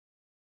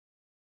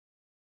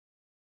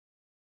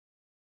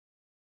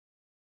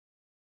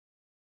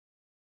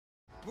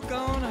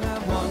gonna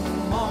have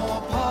one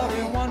more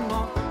party, one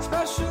more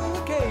special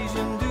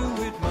occasion.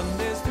 Do it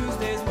Mondays,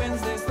 Tuesdays,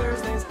 Wednesdays,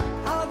 Thursdays,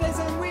 holidays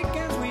and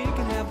weekends. We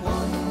can have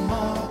one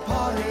more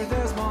party.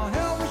 There's more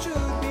hell we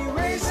should be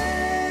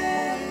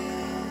raising.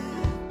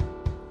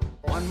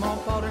 One more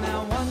party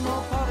now, one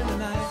more party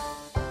tonight.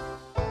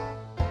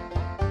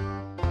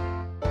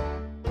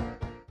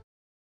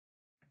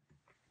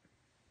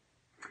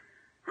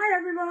 Hi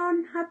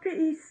everyone, happy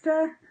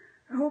Easter.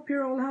 I hope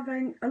you're all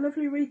having a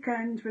lovely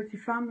weekend with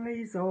your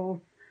families, or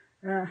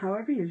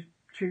however you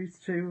choose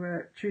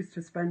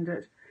to spend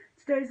it.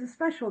 Today's a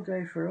special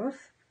day for us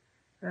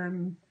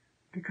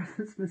because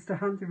it's Mr.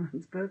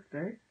 Handyman's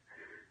birthday.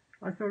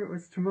 I thought it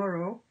was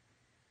tomorrow.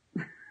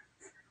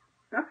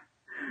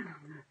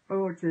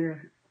 Oh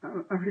dear,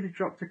 I really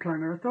dropped a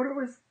clanger. I thought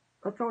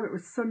it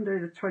was Sunday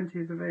the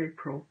 20th of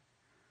April,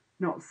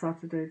 not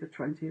Saturday the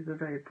 20th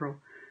of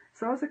April.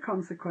 So as a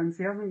consequence,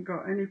 he hasn't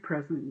got any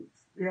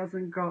presents. He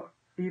hasn't got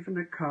even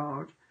a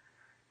card.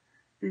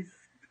 He's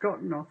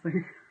got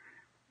nothing.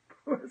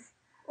 But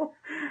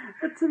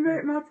to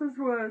make matters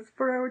worse,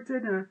 for our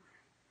dinner,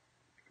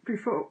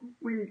 before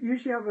we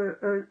usually have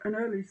an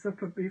early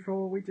supper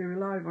before we do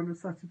live on a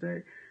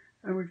Saturday,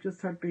 and we've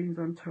just had beans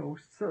on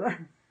toast. So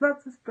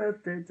that's his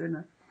birthday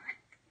dinner.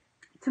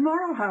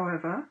 Tomorrow,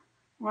 however,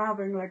 we're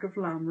having leg of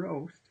lamb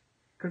roast,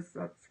 because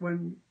that's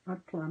when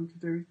I'd planned to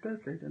do his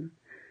birthday dinner.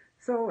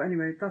 So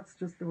anyway, that's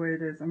just the way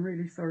it is. I'm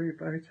really sorry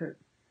about it,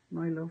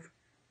 my love.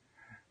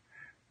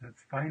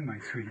 That's fine, my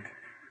sweet.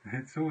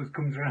 It always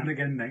comes around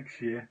again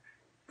next year.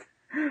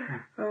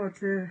 Oh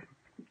dear.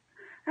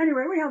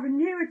 Anyway, we have a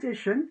new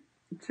addition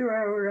to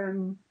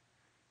our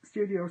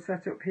studio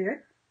setup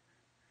here.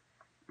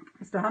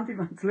 Mr.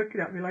 Handyman's looking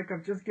at me like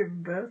I've just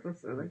given birth or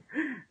something.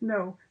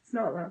 No, it's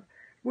not that.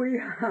 We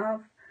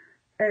have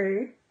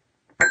a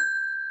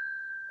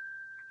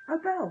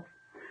bell.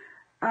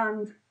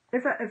 And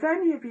if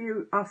any of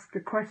you ask a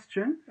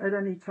question at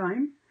any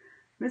time,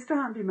 Mr.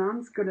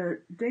 Handyman's going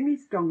to ding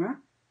his donger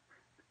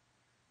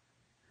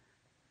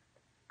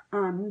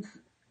and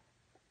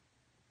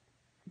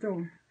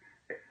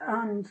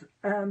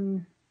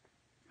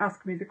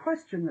ask me the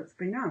question that's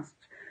been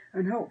asked,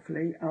 and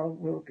hopefully I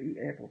will be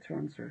able to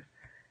answer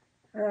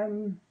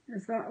it.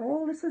 Is that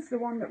all? This is the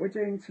one that we're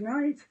doing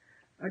tonight.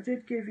 I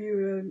did give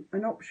you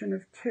an option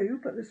of two,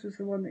 but this was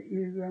the one that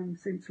you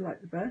seemed to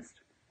like the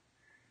best.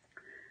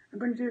 I'm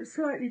going to do it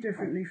slightly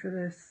differently for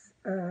this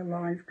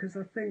live, because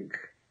I think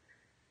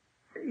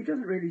he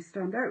doesn't really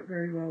stand out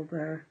very well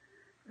there.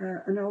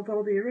 And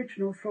although the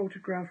original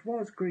photograph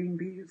was green,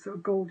 sort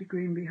of goldy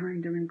green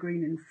behind him and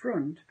green in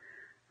front,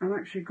 I'm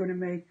actually going to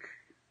make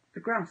the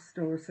grass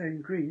still the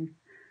same green,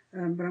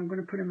 but I'm going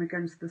to put him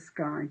against the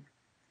sky,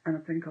 and I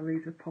think I'll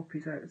leave the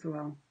poppies out as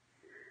well.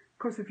 Of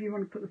course, if you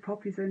want to put the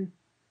poppies in,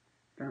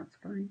 that's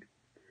fine.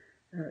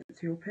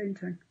 It's your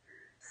painting.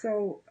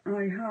 So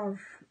I have,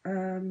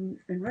 in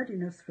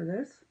readiness for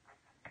this,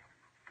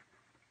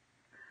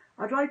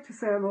 I'd like to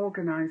say I'm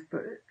organised,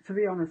 but to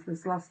be honest,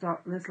 this last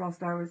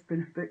hour has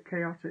been a bit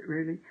chaotic,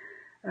 really.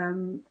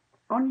 On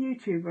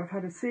YouTube, I've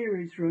had a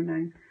series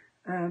running,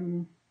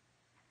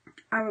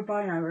 hour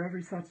by hour,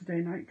 every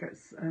Saturday night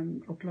gets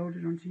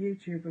uploaded onto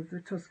YouTube, of the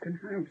Tuscan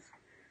house.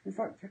 In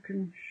fact, I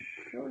can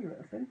show you it,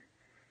 I think.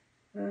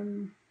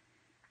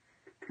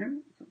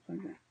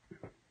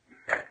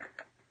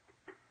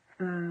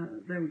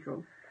 There we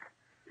go.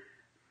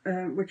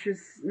 Which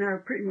is now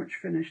pretty much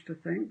finished, I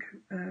think,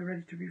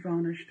 ready to be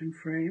varnished and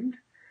framed.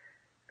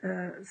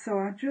 So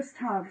I just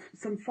have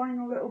some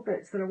final little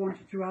bits that I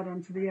wanted to add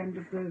on to the end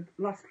of the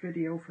last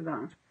video for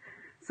that.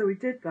 So we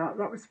did that.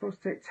 That was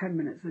supposed to take 10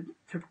 minutes. It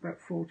took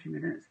about 40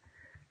 minutes.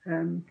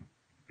 And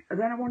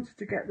then I wanted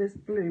to get this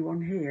blue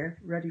on here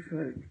ready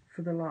for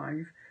the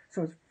live.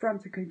 So I was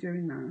frantically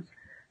doing that.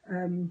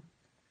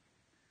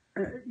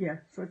 Yeah,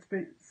 so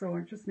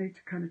I just need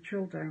to kind of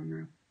chill down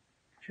now.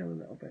 Chill a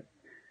little bit.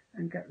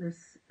 And get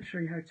this, show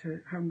you how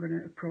I'm going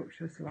to approach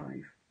this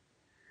live.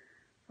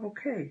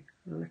 Okay,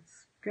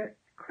 let's get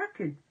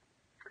cracking.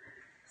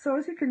 So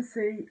as you can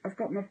see, I've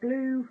got my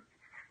blue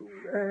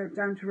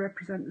down to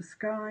represent the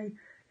sky.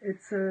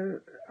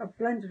 I've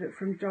blended it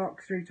from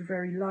dark through to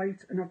very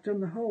light, and I've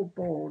done the whole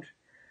board,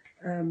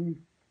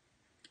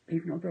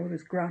 even although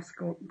there's grass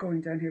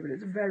going down here, but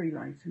it's very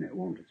light, and it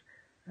won't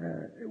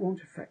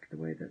affect the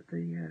way that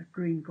the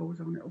green goes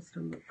on. It'll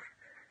still look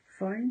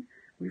fine.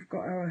 We've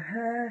got our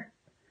Hare,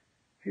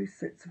 who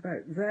sits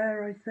about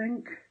there, I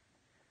think.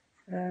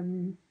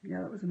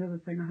 Yeah, that was another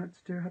thing I had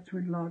to do. I had to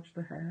enlarge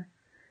the Hare.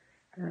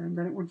 And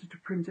then I wanted to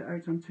print it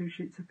out on 2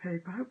 sheets of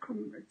paper. How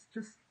come it's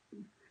just,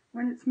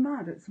 when it's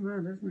mad,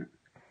 isn't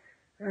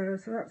it?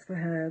 So that's the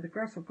Hare. The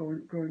grass will grow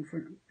in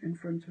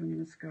front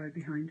and the sky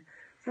behind.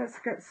 So let's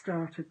get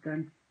started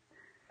then.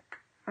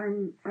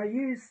 I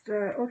used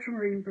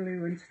ultramarine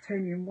blue and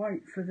titanium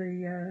white for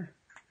the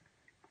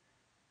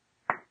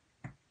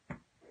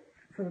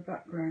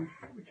background,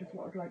 which is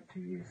what I'd like to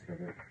use for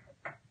it.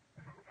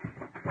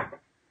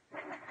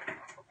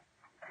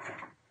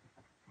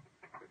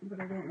 But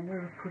I don't know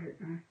where I've put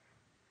it now.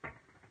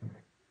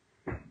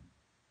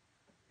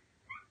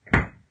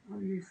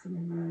 use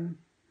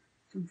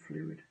some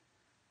fluid.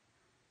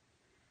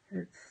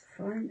 It's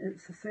fine,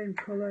 it's the same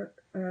colour,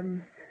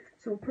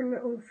 so I'll put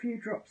a few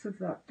drops of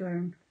that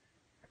down,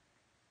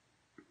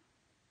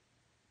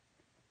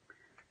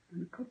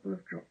 and a couple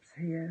of drops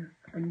here,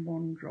 and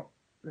one drop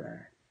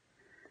there,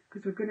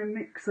 because we're going to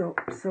mix up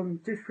some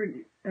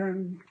different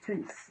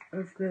tints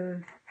of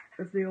the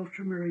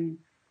ultramarine.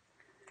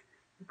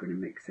 We're going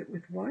to mix it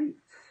with white,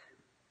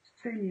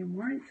 titanium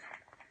white,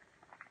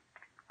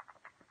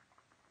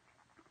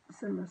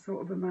 similar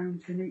sort of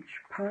amount in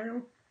each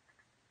pile,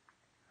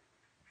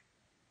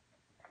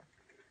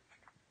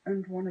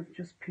 and one of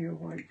just pure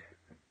white.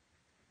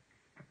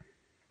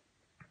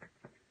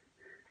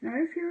 Now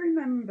if you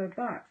remember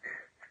back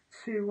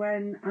to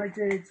when I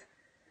did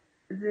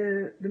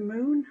the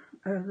moon,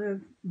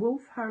 the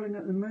wolf howling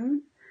at the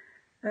moon,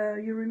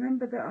 you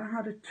remember that I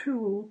had a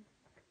tool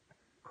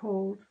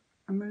called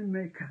a moon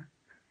maker.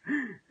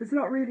 It's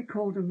not really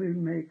called a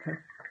moon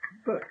maker,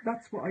 but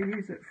that's what I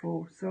use it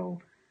for,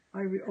 so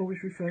I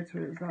always refer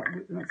to it as that.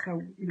 That's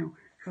how, you know,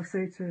 if I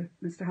say to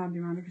Mr.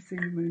 Handyman, have you seen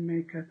the moon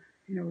maker,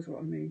 he knows what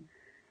I mean.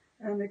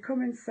 And they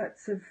come in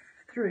sets of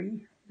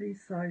 3,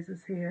 these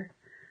sizes here,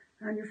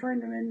 and you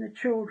find them in the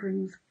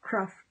children's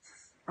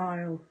crafts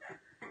aisle.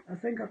 I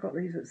think I got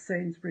these at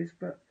Sainsbury's,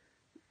 but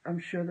I'm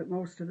sure that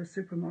most of the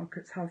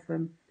supermarkets have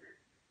them.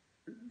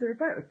 They're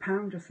about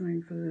 £1 or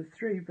something for the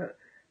 3, but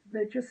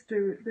they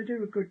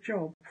do a good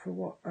job for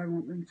what I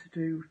want them to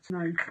do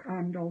tonight,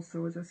 and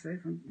also, as I say,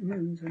 for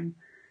moons and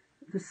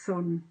the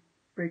sun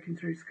breaking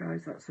through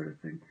skies, that sort of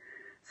thing.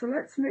 So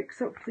let's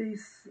mix up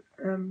these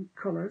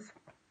colours,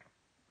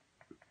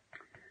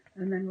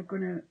 and then we're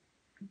going to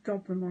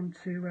dab them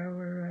onto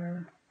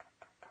our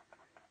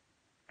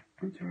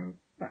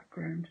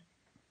background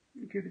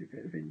and give it a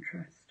bit of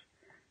interest.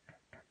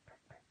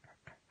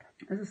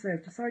 As I say,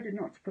 I've decided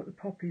not to put the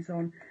poppies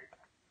on.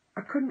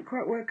 I couldn't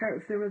quite work out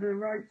if they were the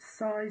right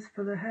size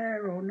for the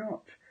hair or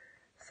not,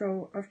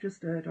 so I've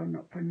just erred on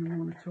not putting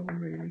them on at all,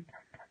 really.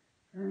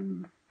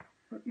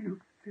 But you know,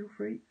 feel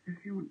free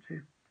if you want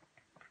to.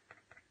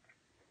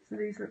 So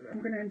these are,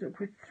 I'm going to end up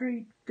with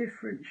 3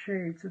 different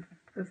shades of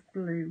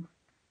blue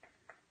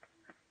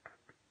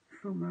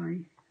for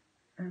my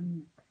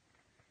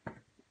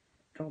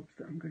dogs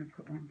that I'm going to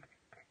put on.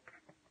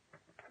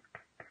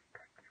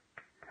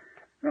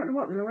 I don't know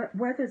what the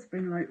weather's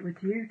been like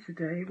with you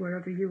today,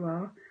 wherever you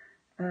are.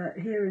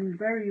 Here in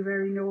very,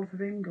 very north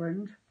of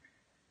England,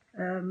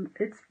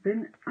 it's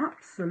been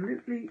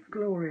absolutely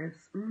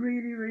glorious.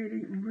 Really,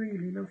 really,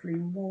 really lovely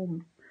and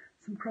warm.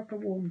 Some proper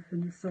warmth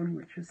in the sun,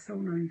 which is so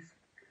nice.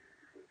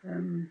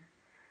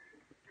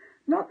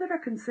 Not that I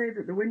can say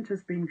that the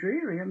winter's been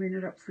dreary. I mean,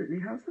 it absolutely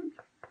hasn't.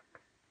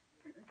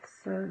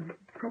 It's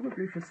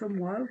probably for some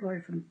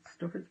wildlife and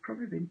stuff, it's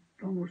probably been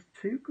almost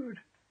too good.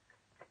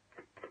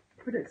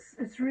 But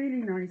it's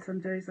really nice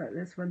on days like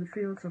this when the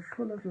fields are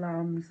full of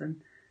lambs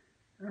and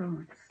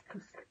oh, it's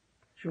just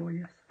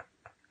joyous.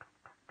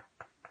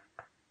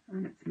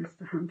 And it's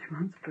Mr.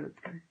 Handyman's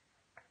birthday.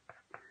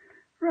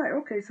 Right,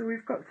 okay, so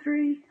we've got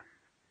three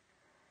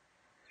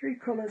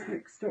colours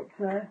mixed up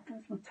there.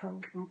 Where's my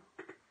towel gone?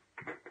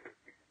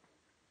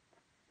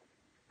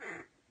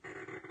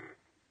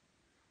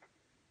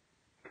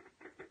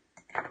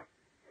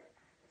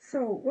 So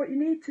what you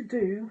need to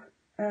do,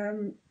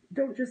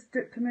 don't just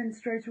dip them in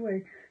straight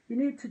away. You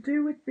need to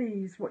do with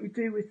these what you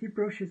do with your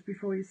brushes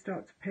before you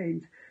start to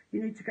paint.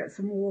 You need to get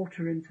some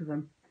water into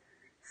them.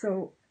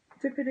 So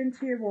dip it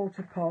into your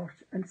water pot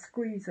and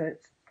squeeze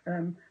it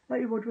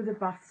like you would with a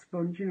bath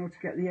sponge, you know, to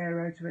get the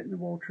air out of it and the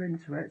water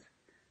into it.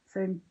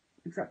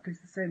 Exactly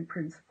the same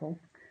principle.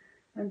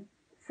 And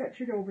fetch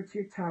it over to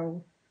your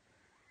towel.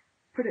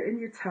 Put it in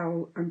your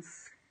towel and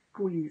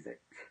squeeze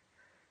it.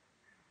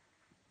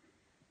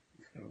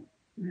 So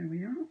there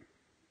we are.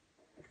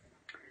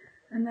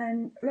 And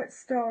then let's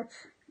start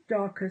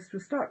darkest.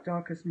 We'll start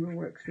darkest and we'll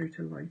work through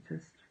to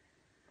lightest.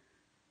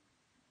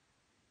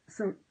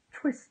 So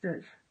twist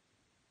it.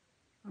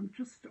 I'm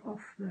just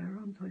off there,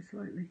 aren't I,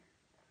 slightly?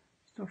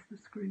 Just off the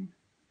screen.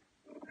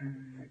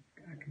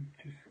 I can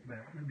just,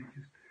 well, let me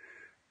just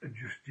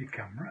adjust your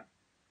camera.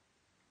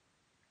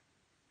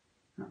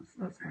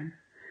 That's fine.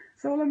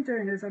 So all I'm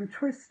doing is I'm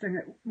twisting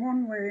it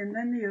one way and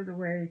then the other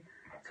way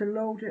to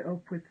load it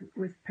up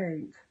with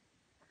paint.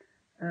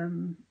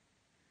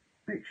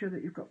 Make sure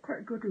that you've got quite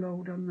a good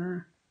load on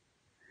there.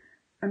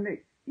 And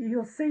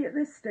you'll see at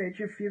this stage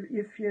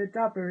if your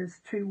dabber is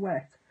too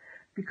wet,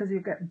 because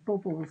you'll get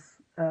bubbles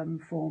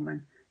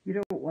forming. You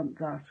don't want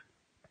that.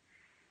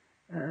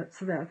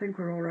 So there, I think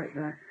we're all right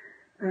there.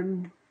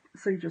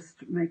 So you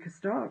just make a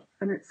start,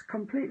 and it's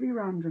completely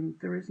random.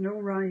 There is no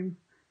rhyme,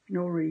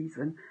 no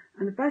reason.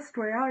 And the best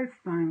way I've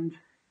found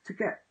to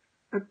get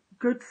a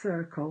good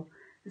circle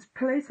is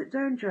place it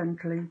down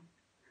gently,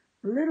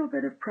 a little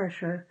bit of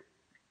pressure,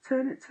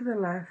 turn it to the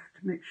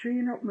left, make sure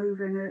you're not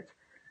moving it,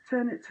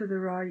 turn it to the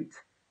right,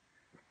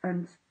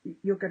 and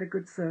you'll get a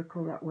good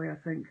circle that way, I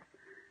think.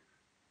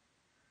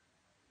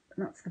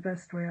 And that's the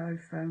best way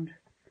I've found.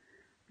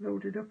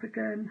 Load it up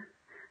again.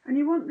 And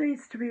you want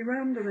these to be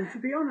random, and to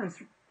be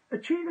honest,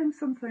 achieving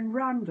something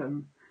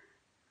random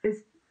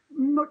is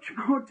much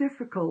more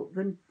difficult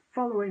than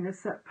following a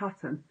set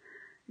pattern.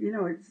 You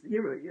know,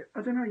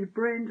 I don't know, your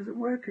brain doesn't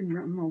work in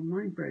random, well,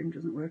 my brain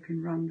doesn't work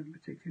in random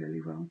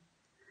particularly well.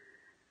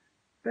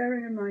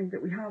 Bearing in mind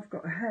that we have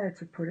got a hare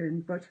to put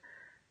in, but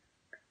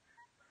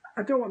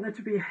I don't want there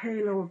to be a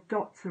halo of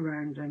dots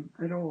around him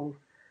at all.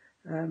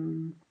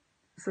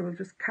 So we'll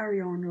just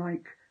carry on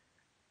like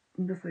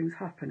nothing's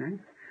happening.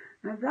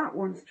 Now that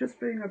one's just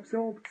being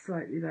absorbed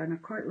slightly there, and I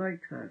quite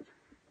like that.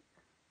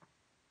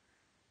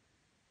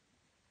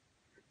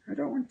 I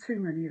don't want too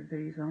many of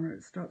these on, or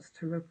it starts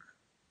to look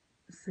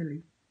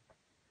silly.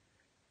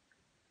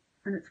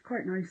 And it's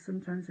quite nice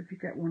sometimes if you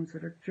get ones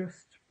that are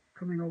just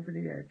coming over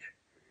the edge.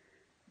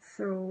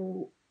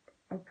 So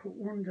I'll put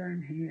one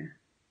down here,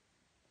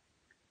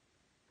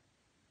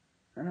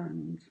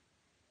 and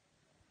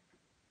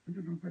I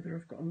don't know whether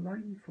I've got a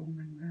line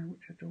forming there,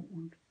 which I don't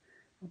want.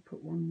 I'll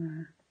put one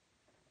there.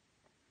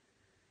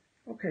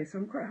 Okay, so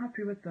I'm quite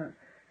happy with that.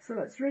 So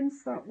let's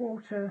rinse that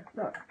water,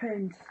 that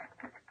paint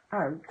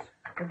out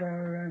of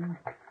our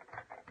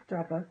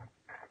dabber.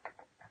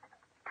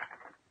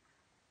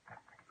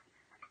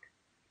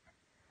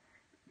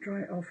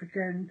 Dry it off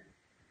again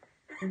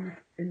in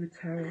the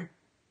towel.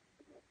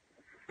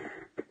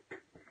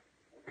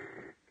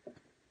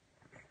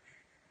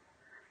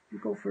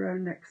 And go for our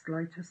next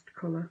lightest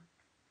colour.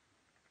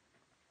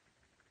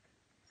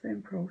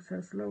 Same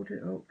process, load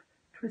it up,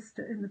 twist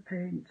it in the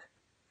paint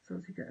so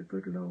as you get a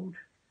good load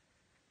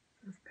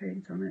of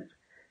paint on it.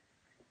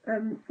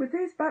 With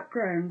these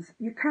backgrounds,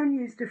 you can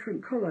use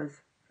different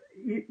colours.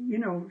 You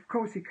know, of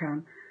course you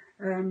can.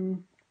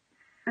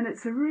 And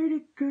it's a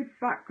really good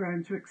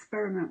background to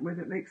experiment with.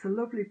 It makes a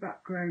lovely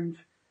background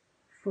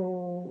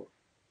for...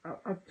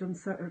 I've done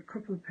a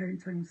couple of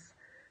paintings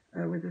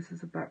with this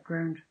as a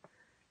background.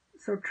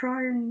 So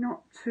trying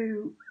not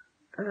to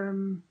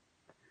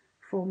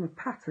form a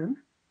pattern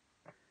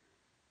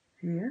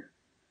here.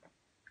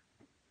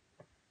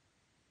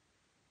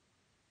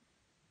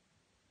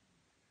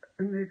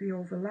 And maybe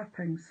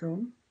overlapping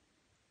some.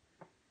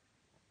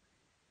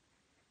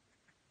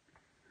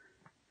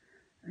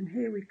 And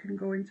here we can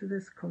go into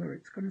this colour.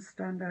 It's going to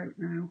stand out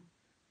now.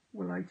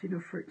 We're light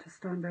enough for it to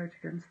stand out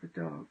against the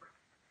dark.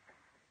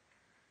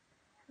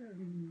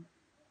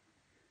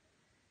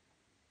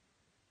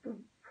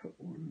 Put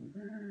one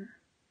there.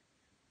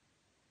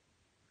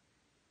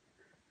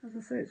 As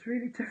I say, it's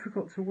really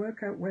difficult to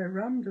work out where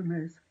random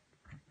is.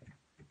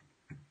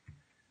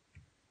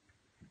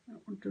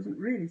 That one doesn't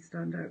really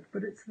stand out,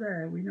 but it's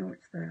there. We know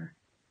it's there.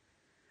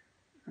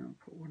 I'll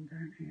put one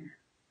down here.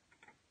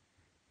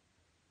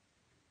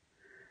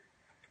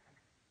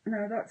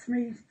 Now that's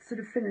me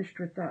sort of finished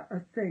with that, I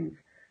think.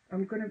 I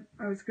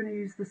was gonna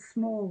use the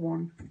small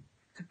one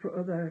to put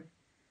other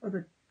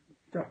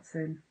dots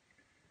in.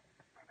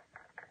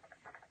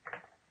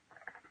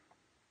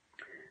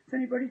 Has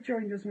anybody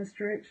joined us,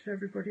 Mr. H? Is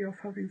everybody off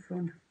having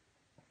fun?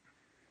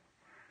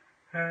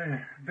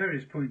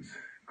 Various points,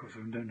 of course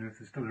I don't know if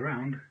they're still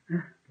around,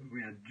 but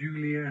we had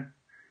Julia,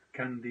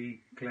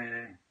 Candy,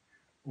 Claire,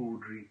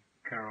 Audrey,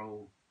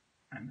 Carol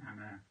and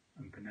Anna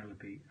and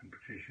Penelope and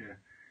Patricia.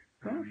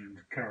 And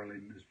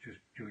Carolyn has just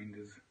joined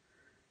us.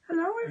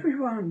 Hello,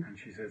 everyone. And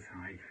she says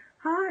hi.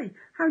 Hi.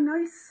 How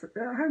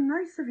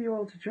nice of you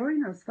all to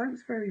join us.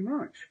 Thanks very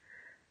much.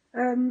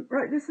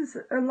 Right, this is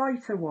a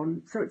lighter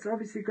one, so it's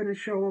obviously going to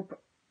show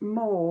up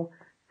more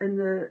in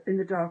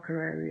the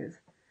darker areas.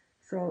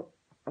 So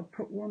I'll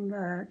put one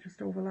there,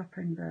 just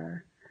overlapping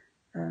there,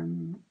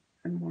 and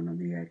one on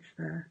the edge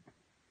there.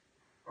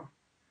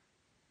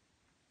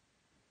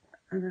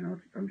 And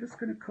then I'm just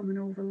going to come and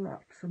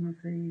overlap some of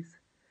these.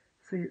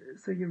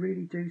 So you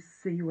really do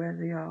see where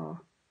they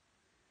are,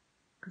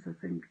 because I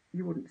think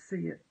you wouldn't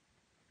see it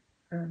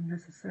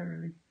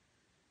necessarily.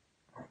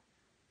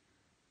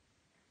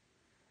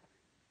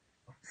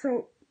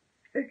 So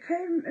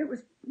it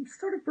was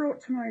sort of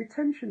brought to my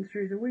attention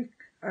through the week,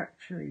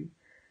 actually,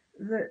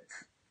 that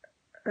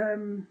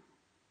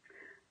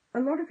a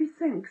lot of you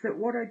think that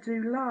what I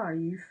do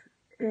live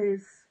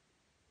is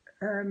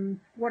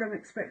what I'm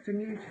expecting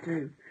you to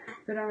do,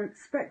 that I'm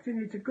expecting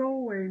you to go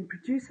away and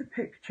produce a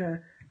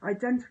picture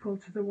identical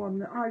to the one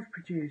that I've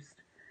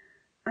produced.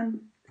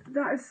 And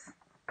that's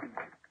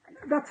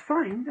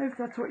fine. If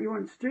that's what you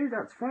want to do,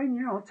 that's fine.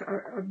 You know,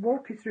 I'd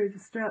walk you through the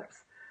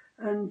steps,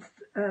 and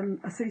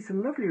I see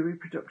some lovely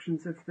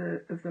reproductions of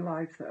the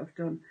lives that I've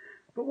done.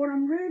 But what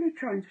I'm really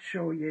trying to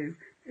show you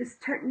is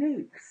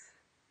techniques,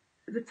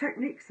 the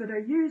techniques that I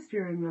used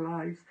during the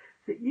lives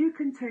that you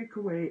can take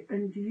away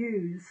and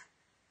use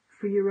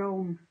for your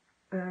own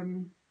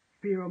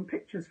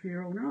pictures, for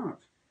your own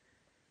art.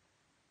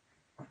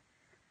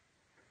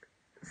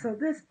 So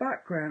this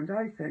background,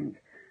 I think,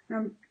 now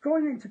I'm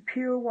going into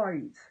pure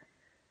white,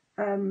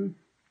 and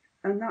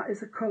that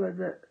is a colour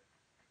that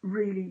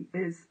really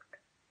is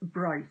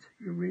bright.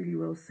 You really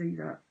will see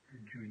that.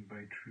 Joined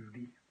by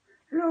Trudy.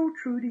 Hello,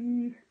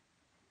 Trudy.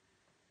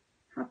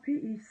 Happy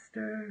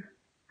Easter.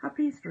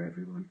 Happy Easter,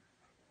 everyone.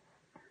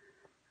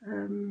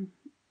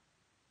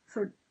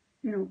 So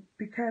you know,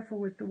 be careful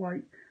with the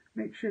white.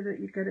 Make sure that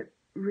you get it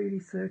really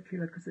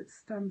circular because it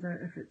stands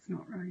out if it's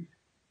not right.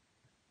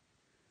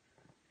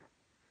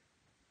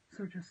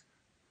 So just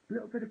a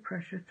little bit of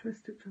pressure,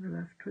 twist it to the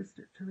left, twist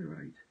it to the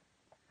right.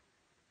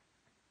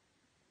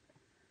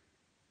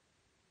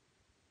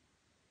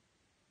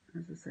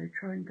 As I say,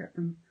 try and get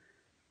them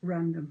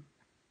random,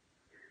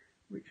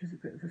 which is a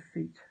bit of a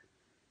feat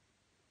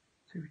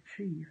to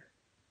achieve.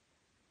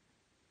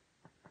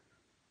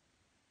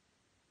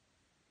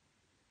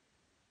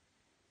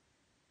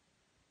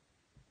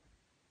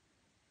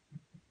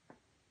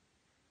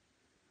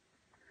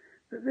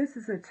 But this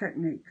is a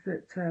technique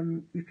that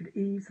you could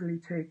easily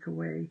take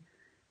away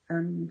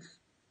and,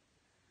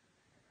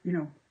 you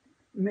know,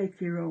 make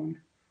your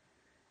own.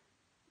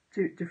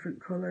 Do it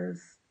different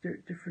colours, do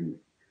it different,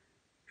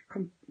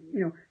 you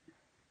know,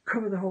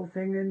 cover the whole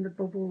thing in the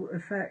bubble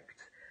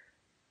effect,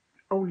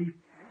 only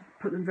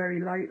put them very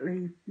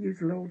lightly,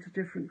 use loads of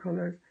different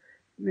colours,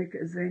 make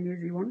it as zany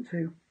as you want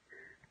to.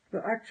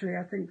 But actually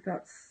I think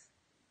that's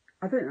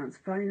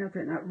fine. I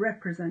think that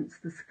represents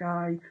the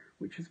sky,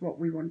 which is what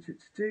we want it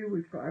to do.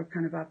 We've got our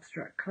kind of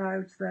abstract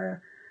clouds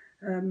there.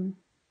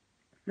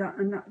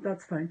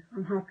 That's fine.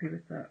 I'm happy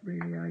with that,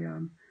 really, I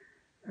am.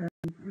 I'm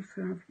just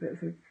going to have a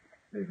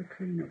bit of a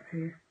clean up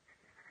here.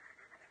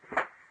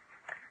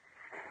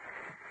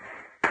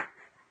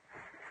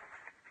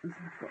 As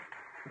I've got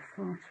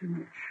far too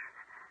much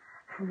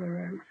colour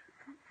out.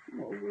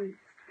 What a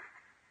waste.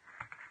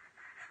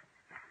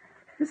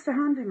 Mr.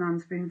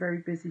 Handyman's been very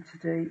busy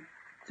today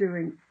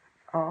doing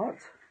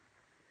art,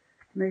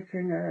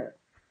 making a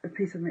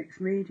piece of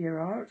mixed media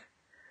art,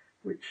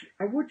 which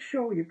I would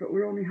show you, but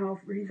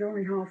he's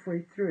only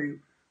halfway through,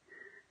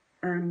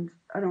 and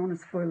I don't want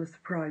to spoil the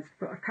surprise,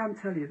 but I can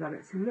tell you that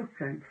it's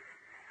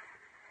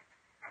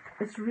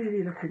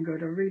really looking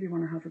good. I really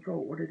want to have a go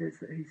at what it is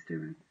that he's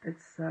doing.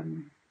 It's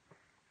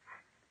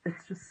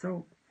just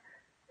so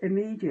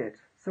immediate,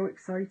 so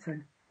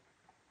exciting.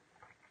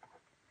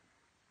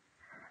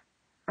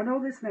 I know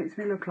this makes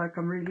me look like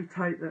I'm really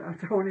tight, that I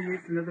don't want to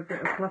use another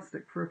bit of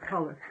plastic for a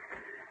colour,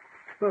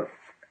 but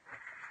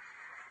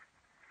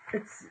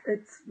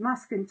it's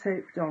masking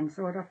taped on,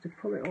 so I'd have to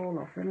pull it all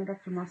off and I'd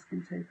have to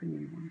masking tape a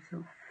new one.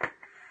 So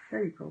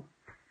there you go,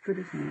 good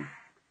as new.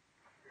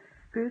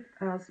 Good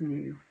as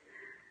new.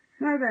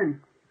 Now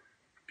then,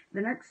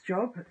 the next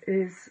job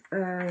is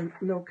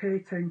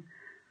locating.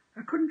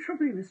 I couldn't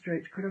trouble you, Mr.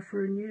 H, could I,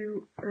 for a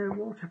new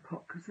water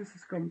pot, because this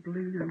has gone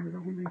blue now with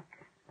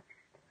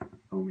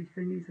only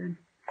thingies in.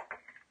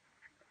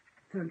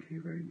 Thank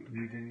you very much.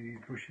 Need any of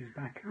these bushes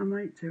back? I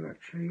might do,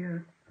 actually, yeah.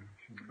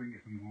 Should bring you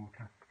some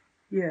water.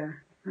 Yeah,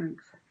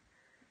 thanks.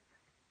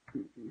 I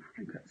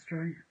think that's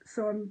dry.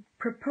 So I'm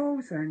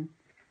proposing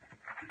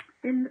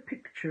in the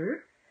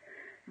picture,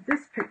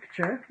 this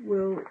picture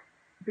will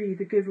be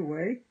the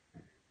giveaway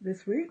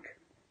this week.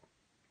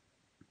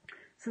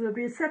 So there'll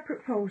be a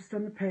separate post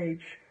on the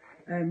page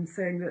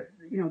saying that,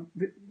 you know,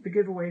 the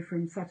giveaway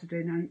from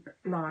Saturday Night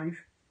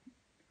Live,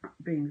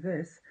 being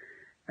this,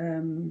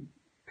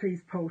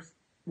 please post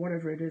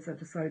whatever it is I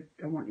decide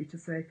I want you to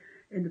say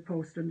in the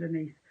post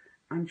underneath,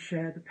 and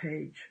share the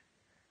page,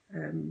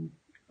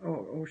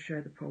 or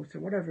share the post, or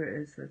whatever it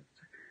is that.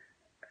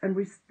 And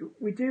we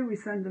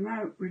send them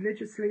out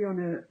religiously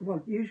on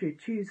usually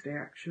Tuesday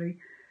actually,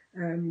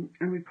 and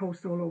we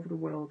post all over the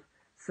world.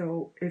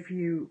 So if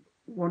you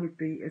want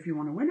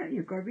to win it,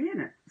 you've got to be in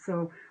it.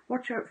 So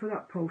watch out for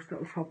that post that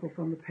will pop up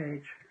on the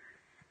page.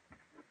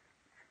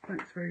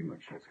 Thanks very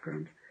much, that's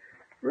grand.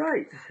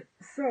 Right,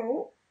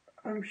 so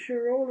I'm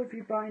sure all of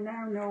you by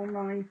now know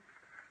my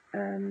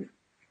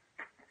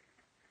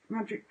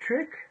magic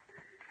trick,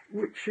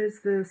 which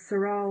is the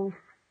Saral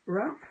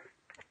wrap.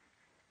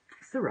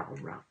 Saral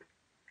wrap.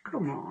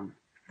 Come on.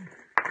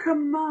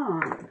 Come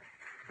on.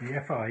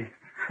 The FI.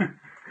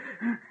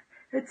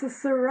 It's a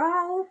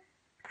Saral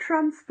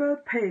transfer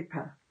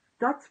paper.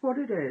 That's what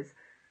it is.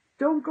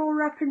 Don't go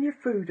wrapping your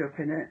food up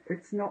in it.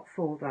 It's not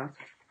for that.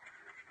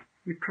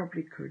 You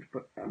probably could,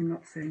 but I'm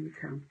not saying you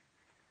can.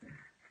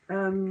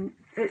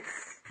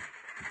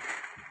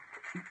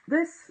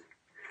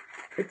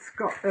 It's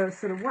got a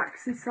sort of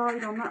waxy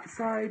side on that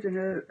side and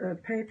a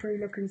papery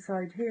looking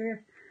side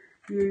here.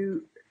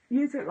 You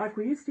use it like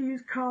we used to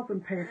use carbon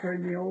paper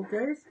in the old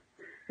days.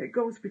 It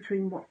goes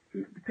between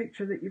the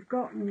picture that you've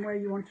got and where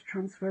you want to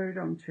transfer it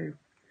onto.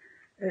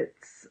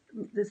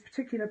 This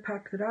particular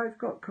pack that I've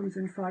got comes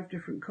in 5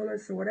 different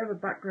colours, so whatever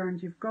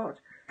background you've got,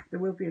 there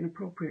will be an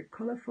appropriate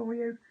colour for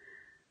you.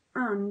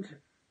 And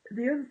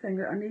the other thing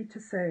that I need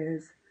to say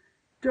is,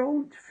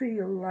 don't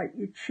feel like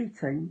you're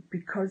cheating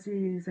because you're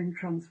using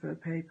transfer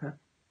paper.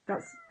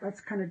 That's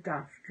kind of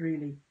daft,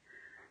 really.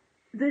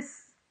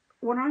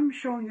 What I'm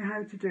showing you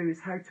how to do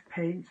is how to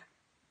paint.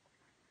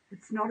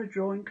 It's not a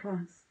drawing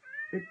class.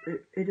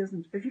 It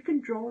isn't. If you can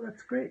draw,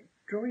 that's great.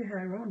 Draw your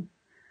hair on.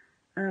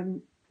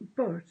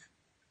 But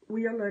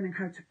we are learning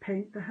how to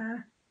paint the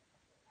hair.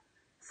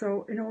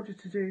 So in order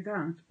to do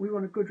that, we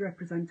want a good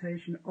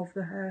representation of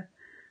the hair.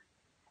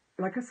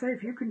 Like I say,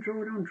 if you can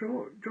draw it on,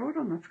 draw it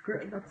on, that's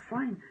great, that's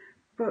fine.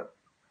 But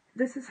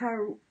this is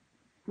how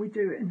we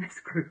do it in this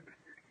group.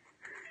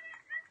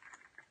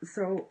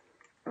 So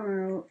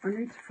I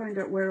need to find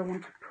out where I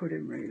want to put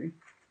him really.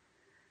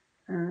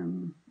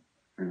 And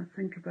I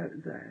think about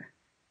there.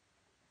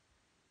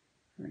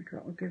 I think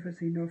that will give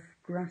us enough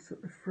grass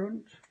at the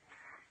front.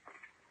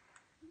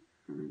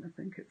 And I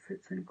think it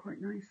fits in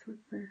quite nice with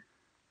the...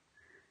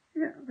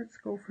 Yeah, let's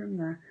go from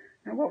there.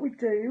 Now what we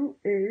do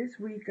is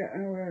we get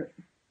our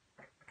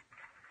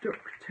duct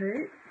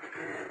tape,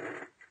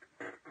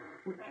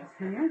 which is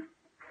here.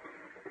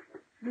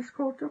 This is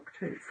called duct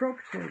tape, frog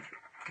tape.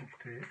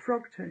 Okay.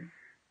 Frog tape.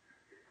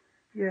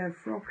 Yeah,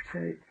 frog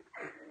tape.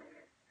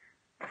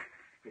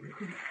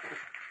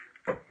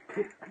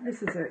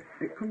 This is it.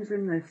 It comes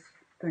in this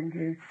thing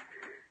here.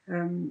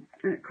 And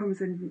it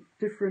comes in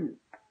different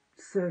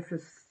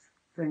surface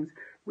things.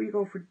 We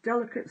go for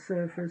delicate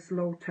surface,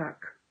 low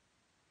tack.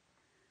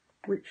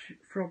 Which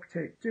frog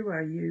tape do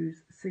I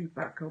use? See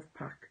back of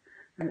pack.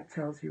 And it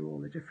tells you all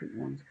the different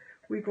ones.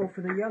 We go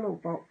for the yellow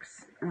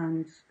box,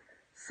 and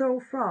so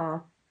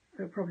far,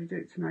 they'll probably do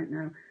it tonight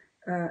now,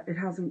 it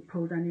hasn't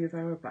pulled any of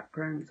our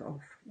backgrounds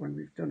off when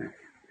we've done it.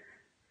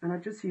 And I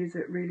just use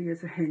it really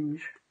as a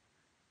hinge,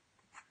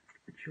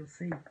 which you'll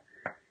see.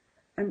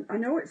 And I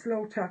know it's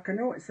low tack, I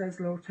know it says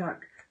low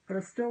tack, but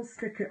I still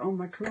stick it on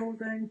my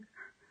clothing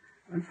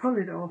and pull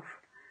it off.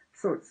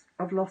 So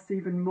I've lost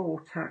even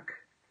more tack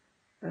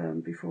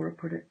before I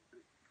put it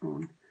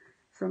on.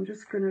 So I'm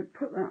just going to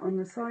put that on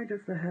the side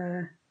of the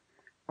hair,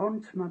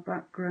 onto my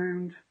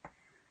background,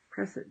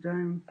 press it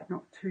down,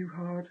 not too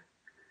hard.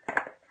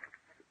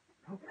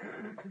 Pop it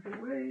out of the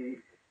way.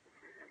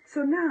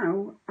 So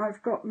now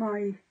I've got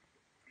my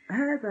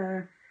hair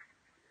there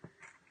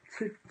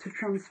to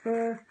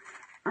transfer,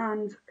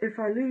 and if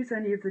I lose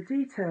any of the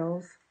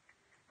details,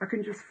 I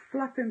can just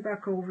flap him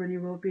back over and he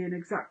will be in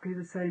exactly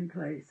the same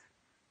place.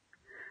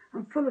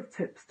 I'm full of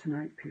tips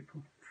tonight,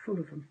 people. Full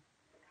of them.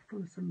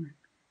 Full of something.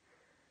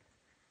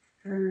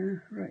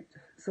 Right,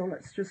 so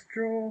let's just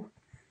draw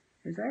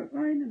his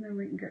outline and then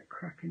we can get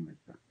cracking with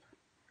that.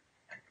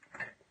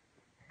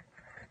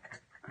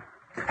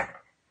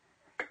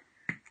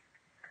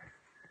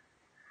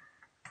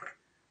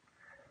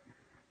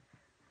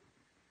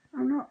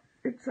 I'm not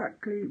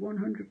exactly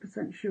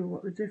 100% sure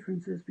what the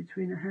difference is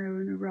between a hare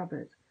and a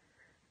rabbit.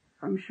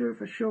 I'm sure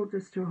if I showed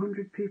this to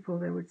 100 people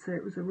they would say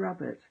it was a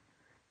rabbit,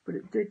 but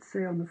it did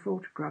say on the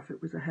photograph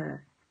it was a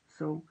hare,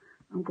 so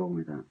I'm going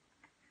with that.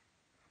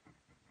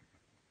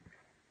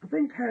 I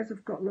think hares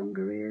have got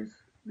longer ears,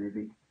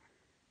 maybe.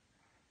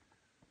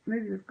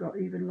 Maybe they've got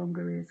even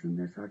longer ears than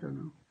this, I don't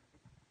know.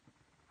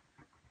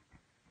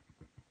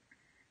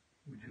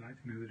 Would you like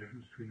to know the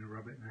difference between a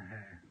rabbit and a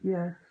hare?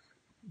 Yes.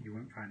 You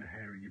won't find a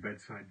hare in your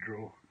bedside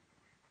drawer.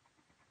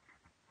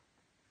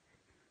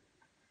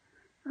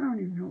 I don't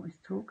even know what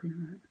he's talking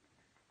about.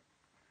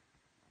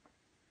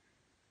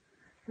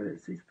 But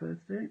it's his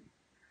birthday.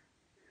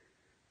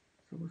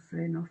 So we'll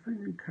say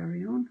nothing and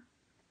carry on.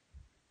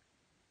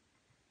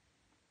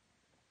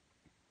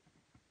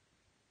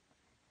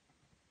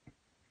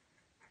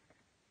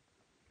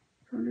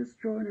 So I'm just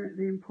drawing out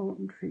the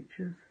important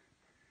features.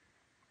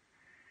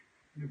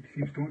 Nobody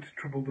seems to want to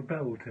trouble the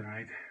bell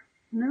tonight.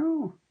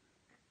 No.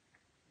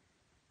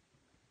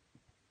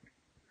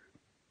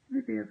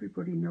 Maybe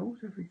everybody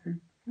knows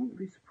everything. Won't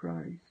be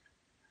surprised.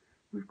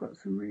 We've got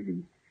some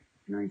really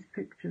nice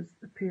pictures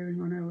appearing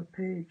on our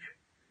page.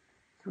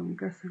 So I'm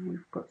guessing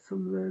we've got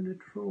some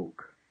learned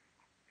folk.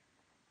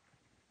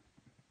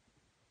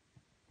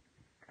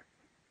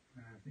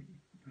 I think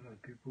a lot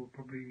of people are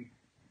probably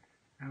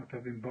out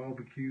having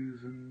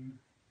barbecues and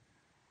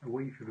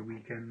away for the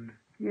weekend.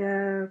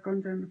 Yeah, I've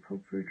gone down the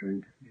pub for a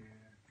drink. Yeah.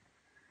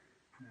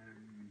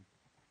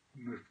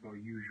 Most of our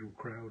usual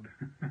crowd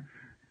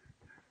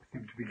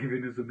seem to be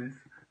giving us a miss.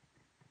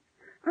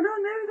 And I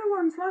know the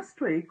ones last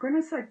week when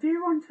I said, do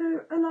you want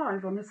to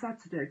alive on a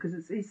Saturday because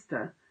it's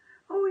Easter?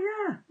 Oh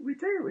yeah, we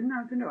do, and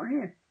now they're not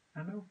here.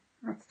 I know.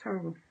 That's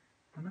terrible.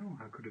 I know,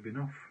 I could have been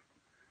off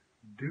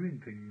doing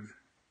things.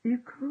 You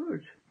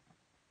could.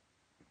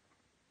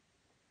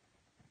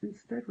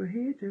 Instead we're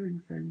here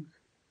doing things.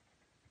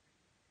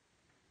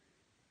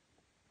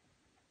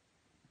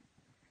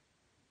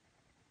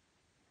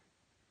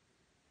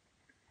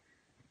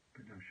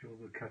 But I'm sure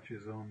the catch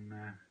is on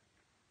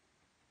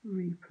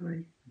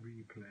Replay.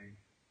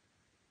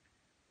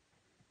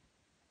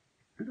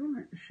 I don't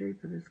like the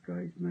shape of this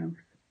guy's mouth,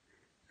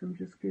 so I'm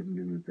just giving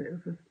him a bit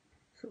of a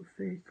sort of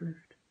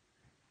facelift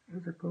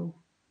as I go.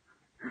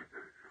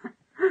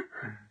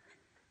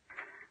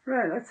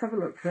 Right, let's have a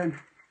look then.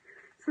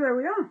 So there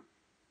we are.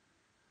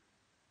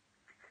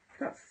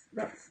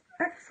 That's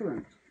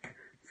excellent.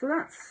 So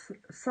that's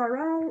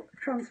Saral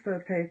transfer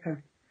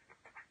paper.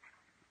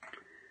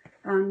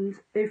 And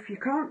if you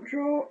can't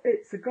draw,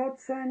 it's a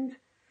godsend.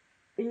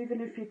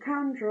 Even if you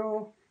can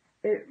draw,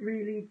 it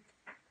really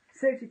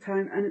saves you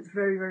time, and it's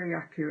very, very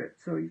accurate,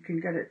 so you can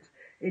get it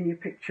in your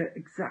picture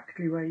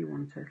exactly where you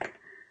want it.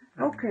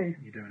 Okay.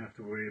 You don't have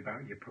to worry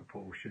about your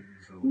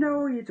proportions. Or...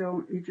 No, you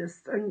don't. You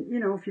just, and you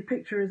know, if your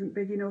picture isn't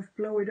big enough,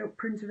 blow it up,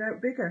 print it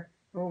out bigger,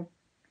 or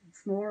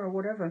smaller or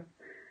whatever.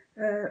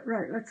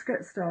 Right, let's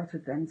get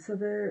started then. So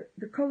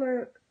the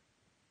colour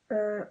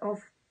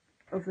of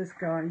this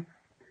guy,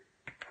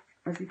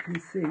 as you can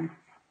see,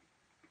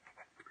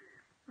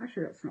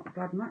 actually that's not a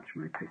bad match,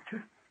 my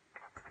picture.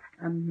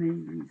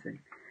 Amazing.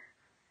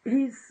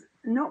 He's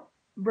not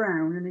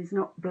brown and he's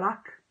not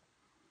black,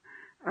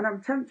 and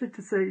I'm tempted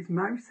to say he's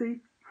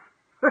mousy,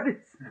 but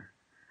it's,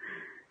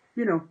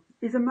 you know,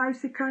 he's a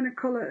mousy kind of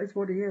colour is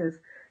what he is.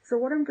 So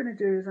what I'm going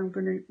to do is I'm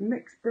going to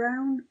mix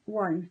brown,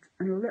 white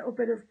and a little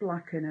bit of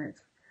black in it,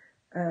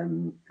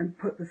 and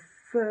put the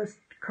first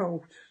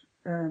coat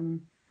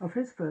of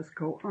his first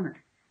coat on it.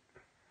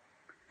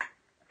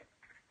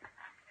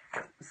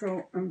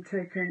 So I'm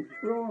taking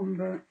raw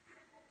umber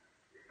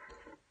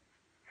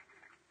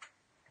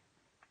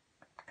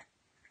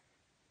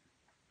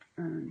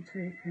and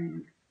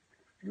taking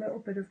a little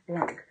bit of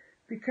black.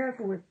 Be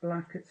careful with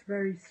black, it's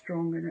very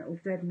strong and it'll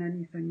deaden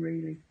anything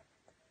really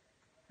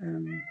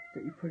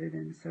that you put it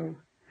in. So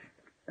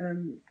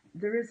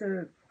there is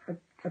a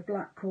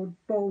black called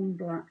Bone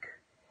Black,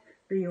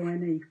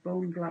 B-O-N-E,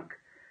 Bone Black,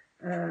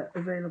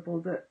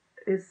 available that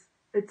is,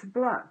 it's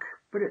black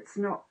but it's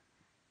not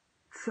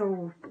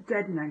so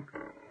deadening,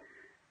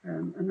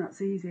 and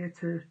that's easier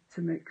to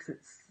mix.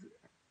 It's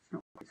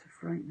not quite so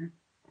frightening.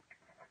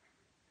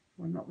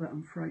 Well, not that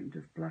I'm frightened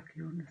of black,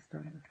 you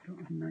understand. I don't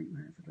have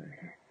nightmares about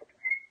it.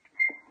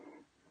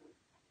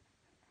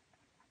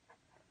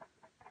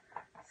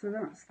 So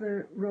that's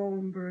the raw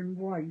umber and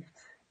white,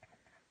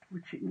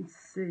 which you can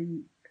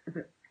see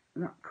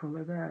that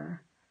colour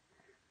there.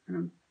 And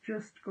I'm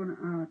just going to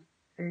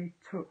add a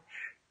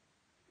touch,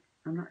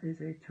 and that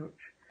is a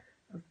touch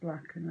of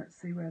black, and let's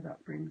see where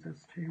that brings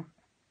us to.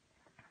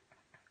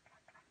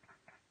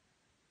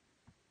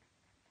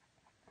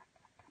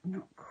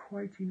 Not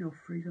quite enough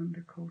for his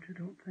undercoat, I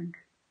don't think.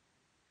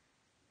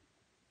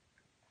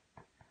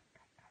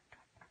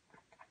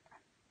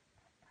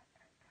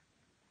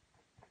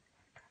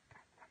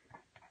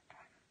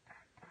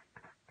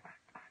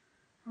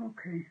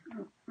 Okay,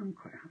 I'm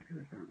quite happy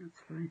with that, that's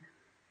fine.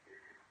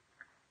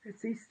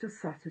 It's Easter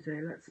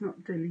Saturday, let's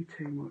not dilly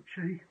too much,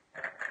 eh?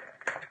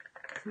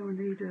 So I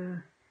need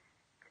an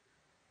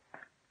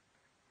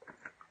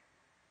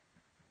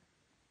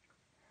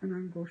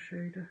angle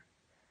shader.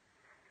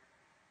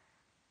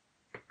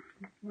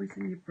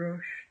 Moisten your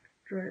brush,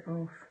 dry it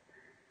off,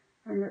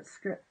 and let's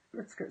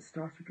get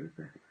started with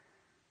it.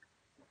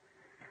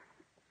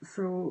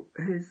 So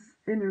his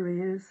inner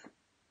ears,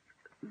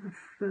 the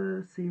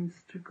fur seems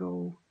to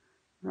go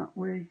that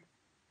way.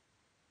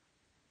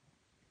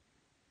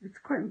 It's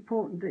quite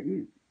important that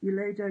you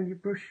lay down your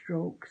brush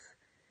strokes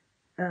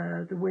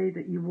the way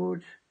that you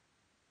would,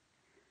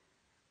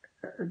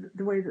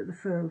 the way that the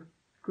fur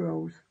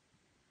grows.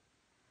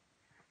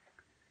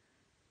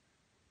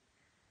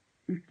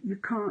 You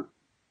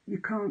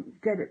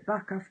can't get it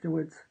back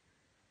afterwards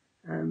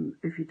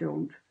if you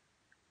don't.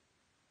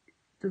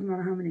 Doesn't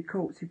matter how many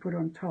coats you put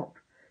on top,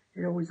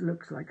 it always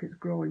looks like it's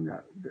growing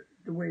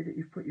the way that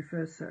you've put your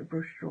first set of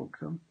brush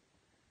strokes on.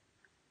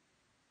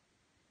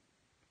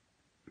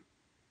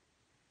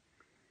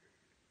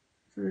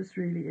 So this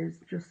really is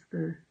just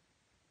the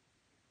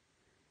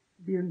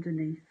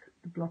underneath,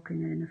 the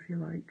blocking in, if you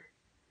like.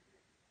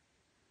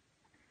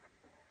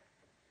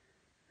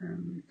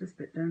 This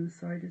bit down the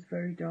side is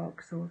very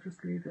dark, so I'll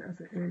just leave it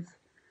as it is.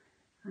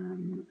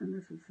 And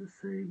this is the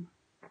same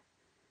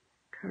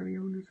carry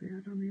on as we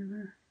had on the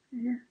other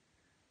here,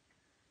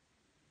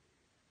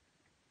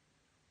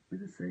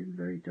 with the same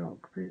very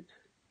dark bit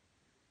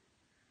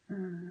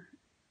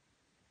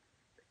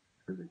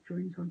as it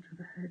joins onto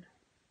the head.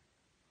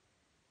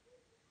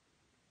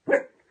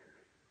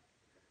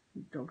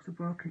 The dogs are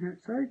barking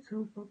outside,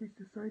 so Bobby's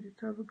decided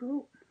to have a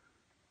go.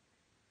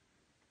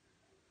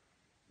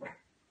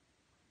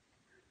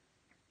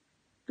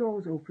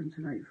 Door's open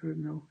tonight for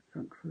him though,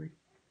 thankfully,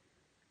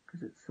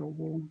 because it's so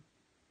warm.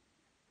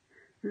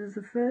 This is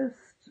the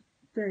first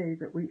day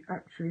that we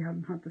actually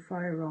haven't had the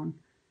fire on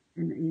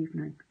in the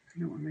evening, if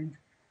you know what I mean,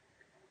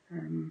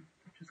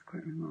 which is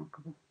quite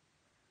remarkable.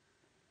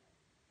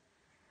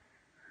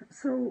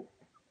 So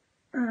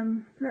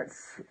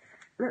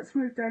let's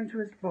move down to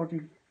his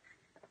body.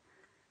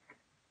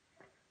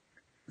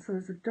 So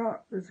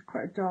there's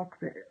quite a dark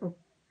bit up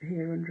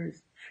here under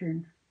his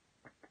chin.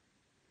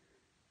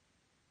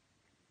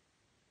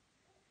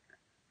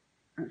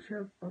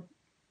 Actually, I'll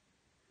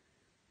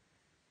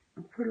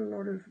put a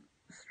lot of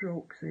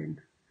strokes in,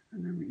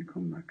 and then we can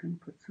come back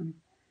and put some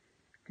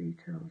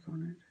details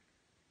on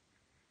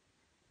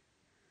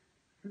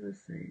it. As I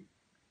say,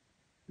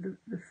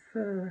 the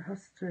fur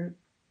has to,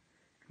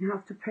 you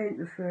have to paint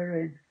the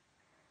fur in.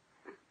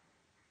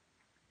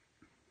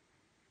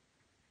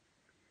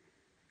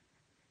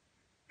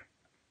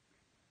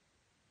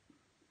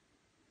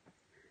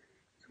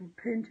 So we'll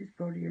paint his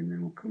body and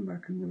then we'll come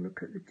back and we'll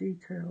look at the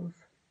details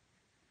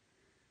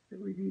that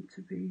we need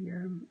to be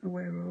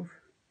aware of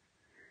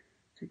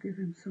to give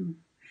him some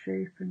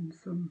shape and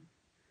some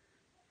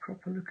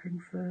proper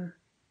looking fur.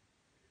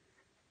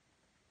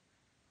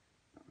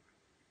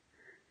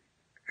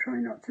 Try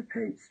not to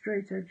paint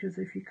straight edges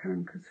if you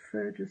can, because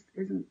fur just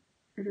isn't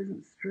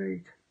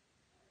straight.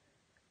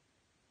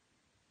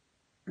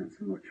 That's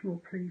a much more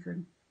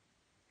pleasing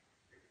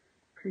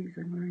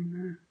line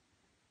there.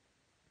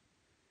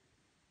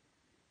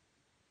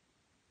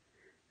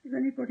 Is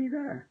anybody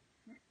there?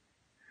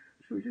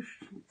 Shall we just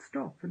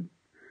stop and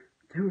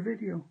do a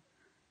video?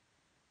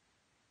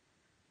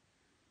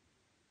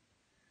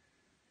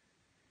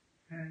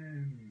 A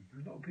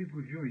lot of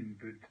people joined,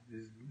 but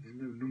there's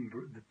no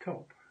number at the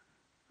top.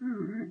 All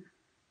right.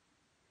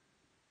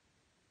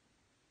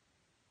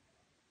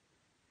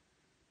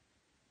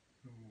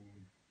 So,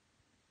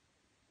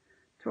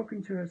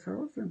 Talking to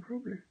ourselves then,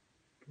 probably.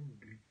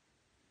 probably.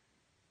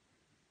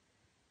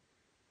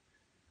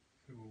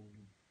 So,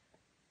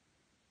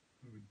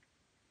 I would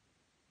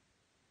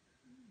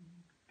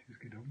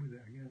just get on with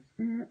it, I guess.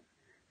 Yeah.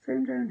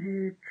 Same down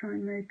here. Try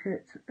and make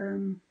it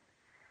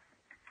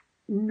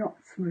not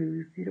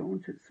smooth. You don't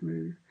want it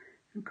smooth.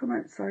 And come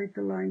outside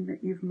the line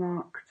that you've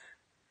marked,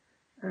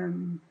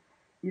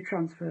 your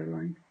transfer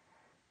line.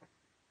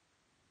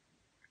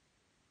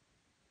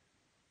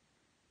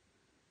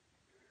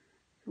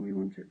 So we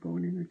want it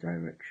going in the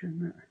direction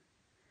that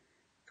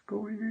it's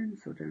going in.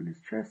 So down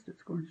his chest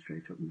it's going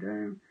straight up and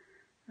down,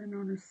 and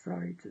on his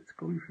sides it's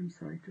going from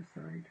side to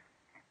side.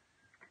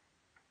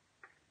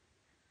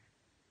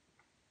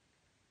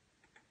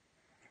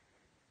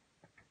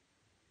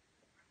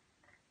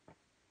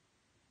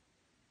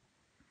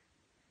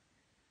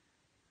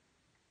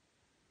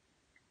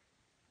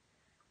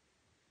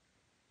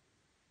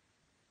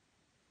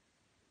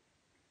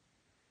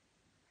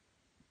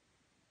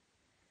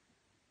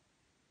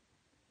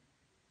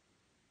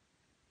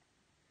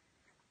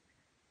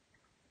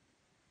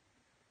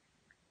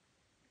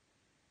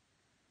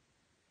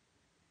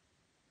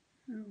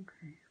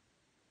 Okay,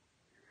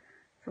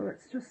 so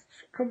let's just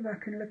come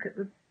back and look at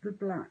the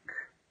black,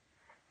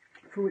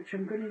 for which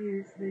I'm going to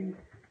use the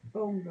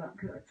bone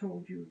black that I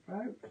told you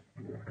about,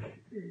 which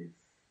is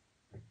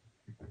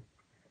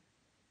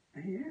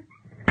here.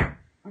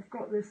 I've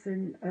got this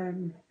in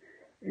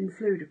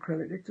fluid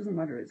acrylic. It doesn't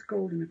matter, it's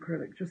golden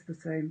acrylic just the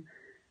same,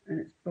 and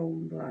it's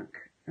bone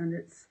black, and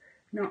it's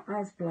not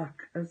as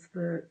black as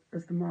the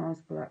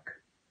Mars black,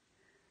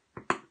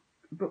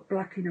 but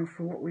black enough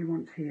for what we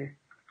want here.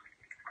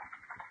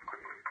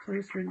 So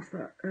just rinse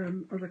that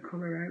other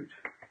colour out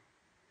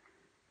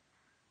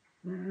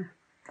there,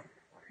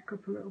 pick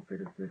up a little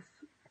bit of this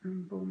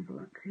bone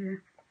black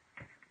here.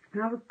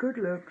 Now have a good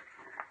look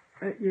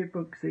at your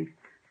Bugsy.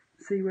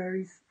 See where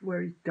he's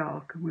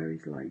dark and where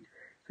he's light.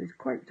 So he's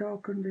quite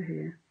dark under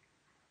here.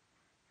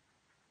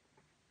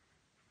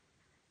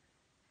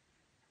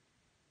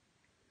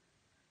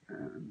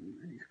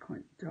 And he's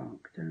quite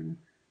dark down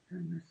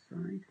this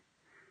side.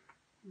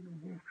 A little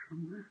water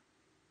on there.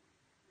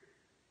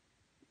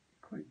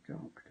 Quite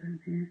dark down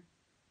here.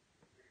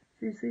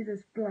 So you see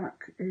this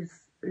black is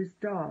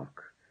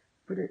dark,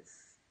 but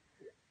it's,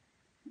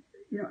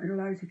 you know, it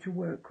allows you to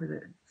work with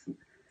it. It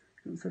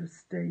doesn't sort of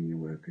stain your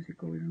work as you're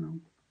going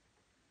along.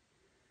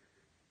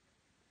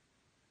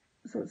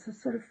 So it's a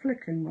sort of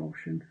flicking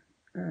motion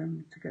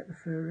to get the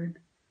fur in.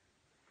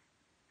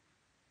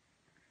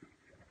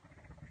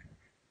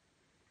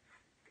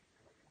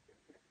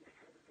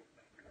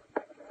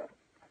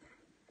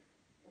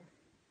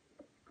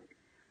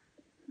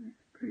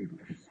 Pretty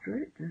much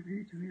straight down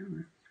here, to be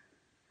honest.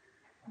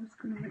 I'm just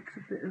going to mix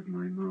a bit of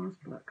my Mars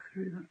black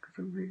through that because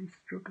I'm really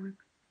struggling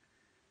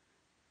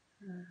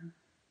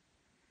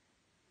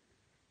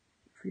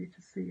for you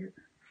to see it.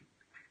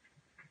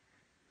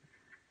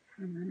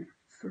 And then it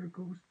sort of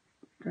goes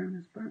down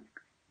his back,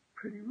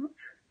 pretty much.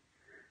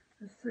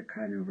 This is a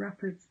kind of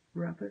rapid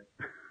rabbit.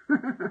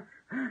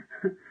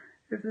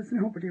 If there's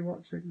nobody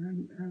watching,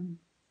 then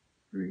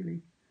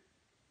really,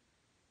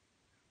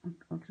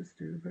 I'll just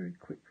do a very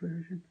quick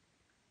version.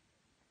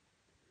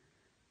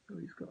 So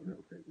he's got a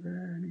little bit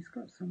there, and he's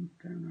got some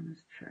down on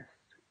his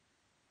chest,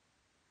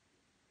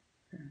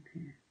 down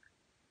here.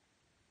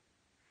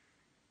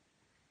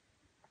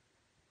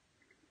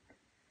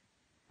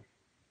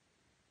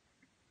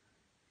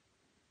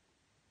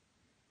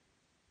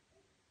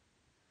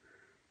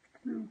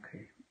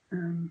 Okay,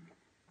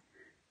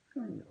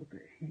 got a little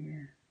bit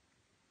here.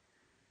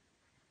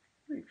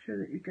 Make sure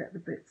that you get the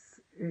bits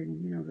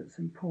in, you know, that's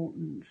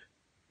important,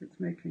 that's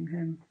making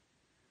him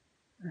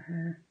a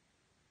hare,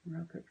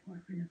 rabbit,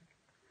 whatever you.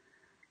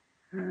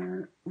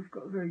 We've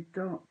got a very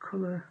dark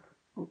colour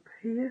up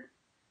here.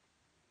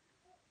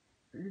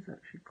 It is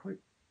actually quite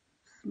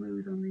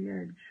smooth on the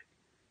edge,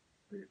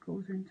 but it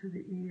goes into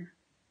the ear,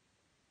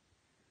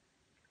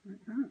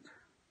 like that.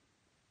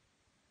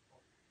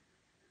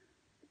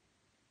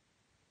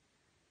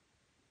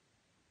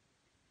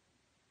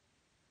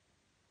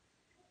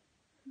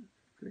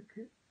 Flick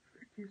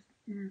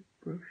your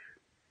brush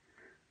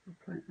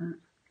up like that.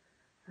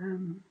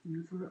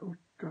 There's a little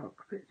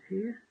dark bit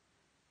here,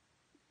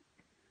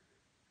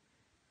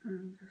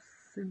 and a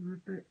similar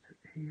bit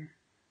here.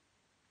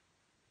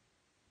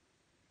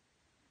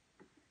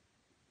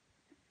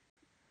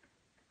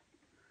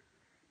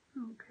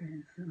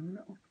 Okay, so a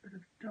little bit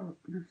of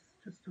darkness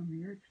just on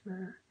the edge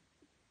there.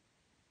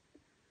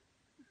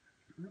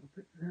 A little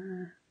bit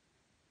there.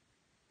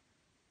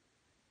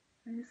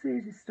 And you see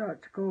as you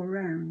start to go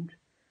around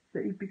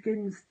that he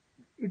begins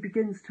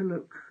to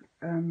look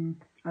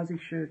as he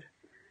should.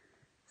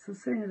 So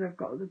seeing as I've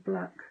got the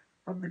black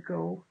on the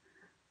go,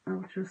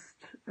 I'll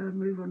just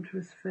move on to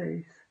his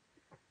face.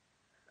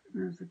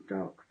 And there's a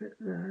dark bit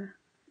there.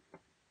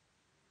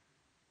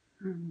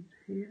 And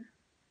here.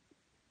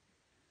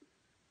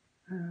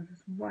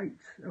 There's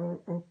white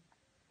or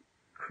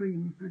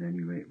cream at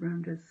any rate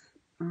round his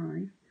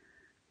eye.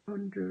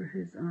 Under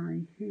his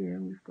eye here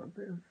we've got a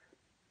bit of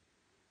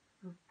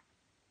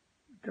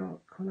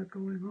dark colour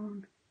going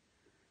on,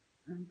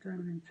 and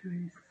down into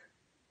his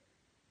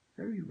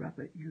very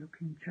rabbit-y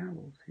looking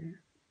jowls here.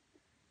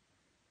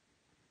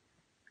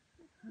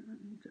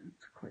 And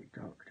it's quite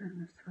dark down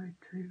this side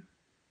too.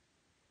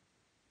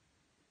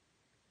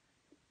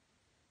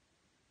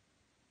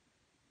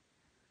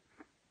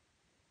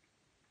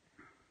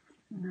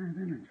 Now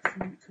then I just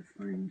want to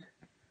find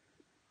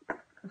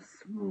a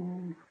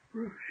small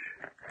brush.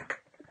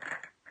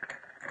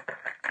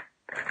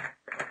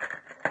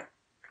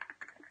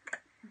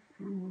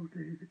 And we'll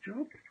do the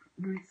job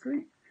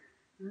nicely.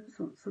 I just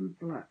want some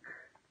black.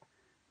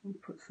 We'll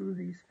put some of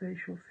these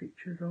facial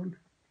features on.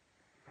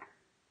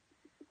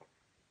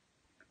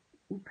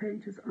 We'll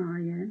paint his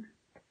eye in,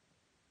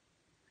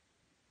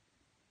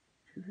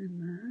 which is in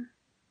there.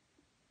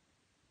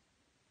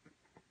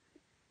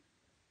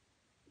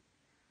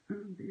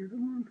 And the other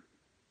one.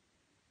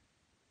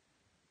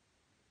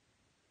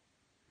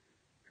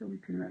 So we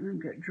can let them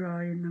get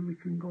dry and then we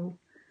can go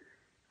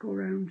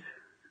around,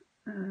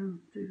 do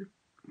the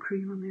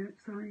cream on the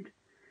outside.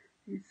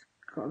 He's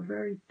got a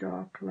very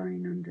dark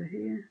line under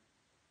here.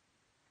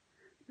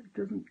 It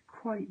doesn't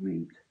quite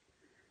meet.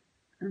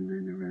 And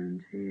then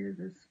around here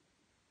there's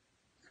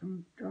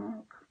some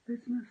dark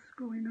business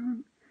going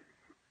on.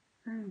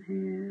 Down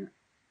here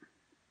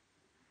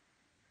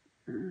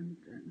and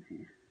down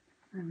here.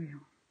 There we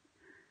are.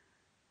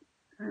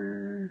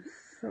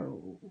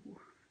 So,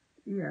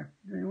 yeah,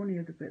 the only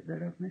other bit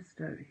that I've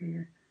missed out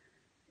here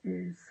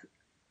is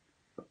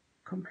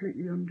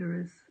completely under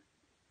his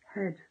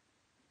head.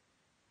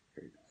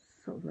 It's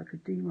sort of like a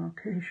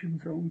demarcation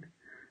zone.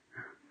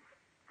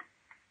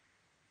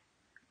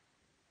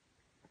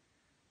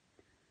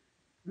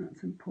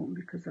 That's important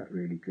because that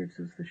really gives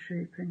us the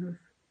shaping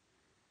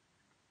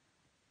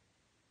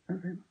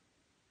of him.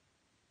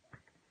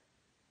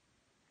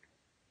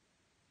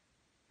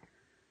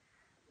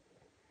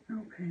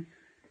 Okay.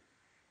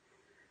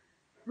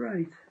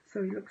 Right,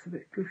 so he looks a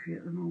bit goofy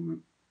at the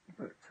moment,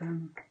 but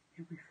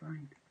he'll be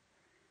fine.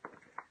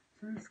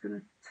 So I'm just going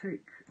to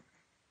take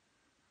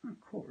a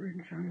 1/4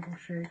 inch angle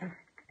shader.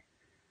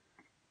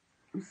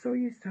 I'm so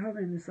used to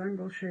having this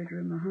angle shader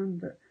in my hand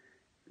that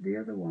the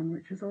other one,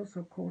 which is also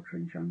a 1/4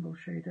 inch angle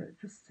shader, it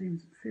just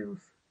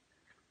feels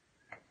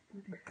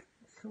bloody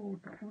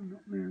sword, that one,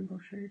 not my angle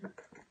shader.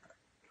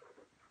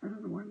 I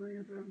don't know why my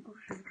other angle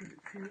shader is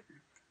here.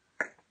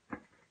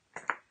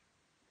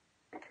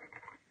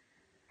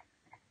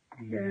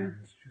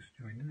 Leanne's just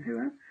joined us. Who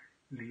else?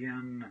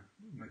 Leanne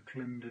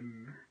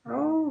McClendon.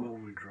 Oh,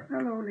 Waldrop.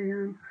 hello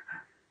Leanne.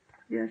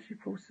 Yeah, she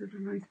posted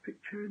a nice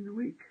picture in the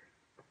week.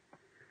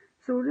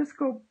 So we'll just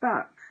go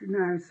back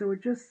now. So we're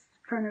just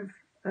kind of,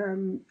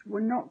 we're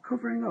not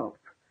covering up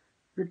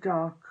the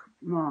dark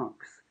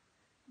marks,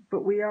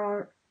 but we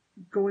are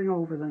going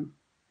over them,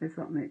 if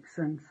that makes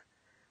sense.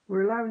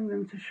 We're allowing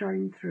them to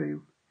shine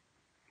through.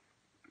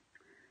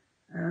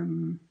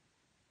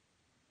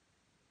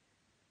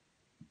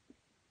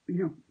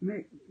 You know,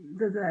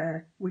 they're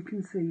there, we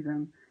can see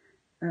them,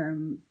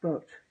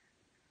 but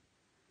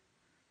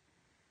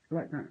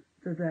like that,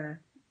 they're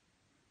there,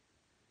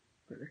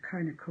 but they're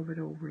kind of covered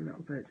over a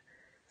little bit.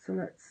 So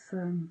let's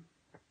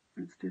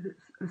do this,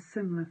 a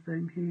similar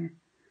thing here.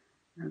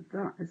 Now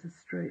that is a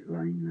straight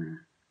line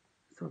there,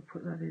 so I'll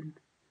put that in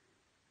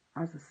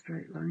as a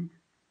straight line.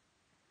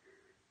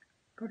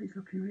 God, he's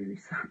looking really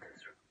sad,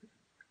 this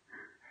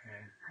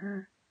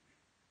Hare.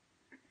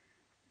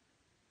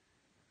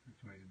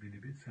 That's why he's been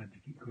a bit sad.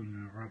 You keep calling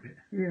her a rabbit.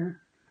 Yeah.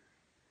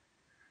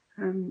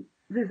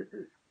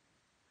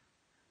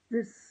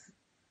 This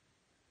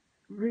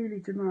really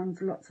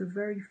demands lots of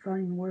very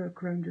fine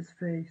work around his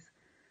face,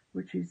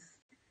 which he's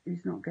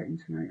not getting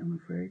tonight, I'm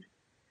afraid.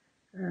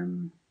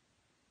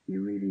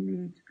 You really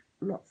need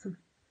lots of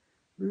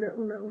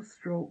little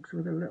strokes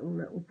with a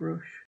little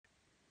brush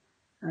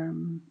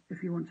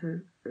if you want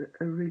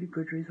a really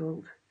good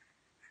result.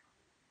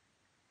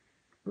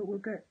 But we'll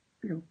get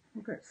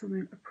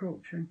something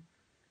approaching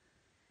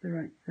the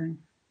right thing.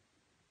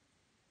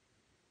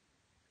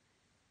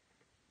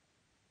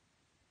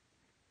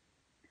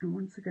 And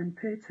once again,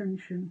 pay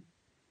attention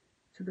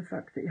to the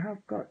fact that you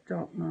have got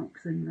dark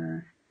marks in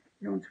there.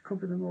 You don't want to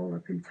cover them all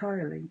up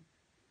entirely,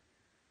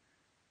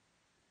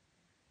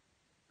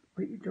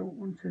 but you don't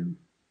want to,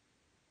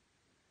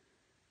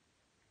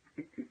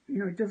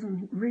 it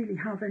doesn't really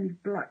have any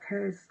black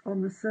hairs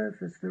on the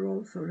surface. They're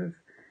all sort of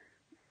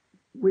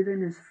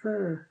within his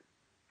fur.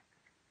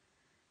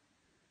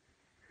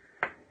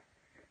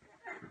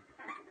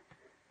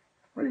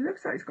 Well, it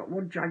looks like he's got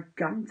one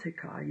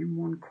gigantic eye and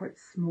one quite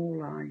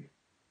small eye.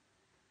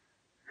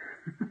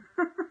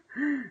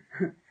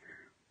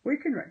 We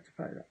can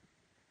rectify that.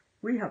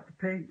 We have the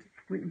paint.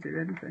 We can do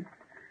anything.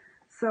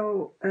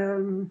 So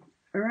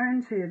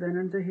around here then,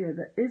 under here,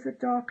 there is a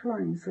dark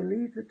line. So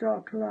leave the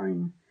dark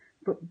line,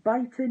 but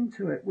bite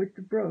into it with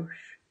the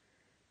brush.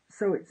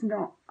 So it's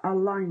not a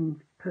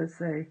line per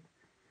se,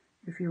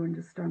 if you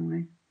understand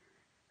me.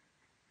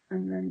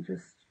 And then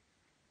just,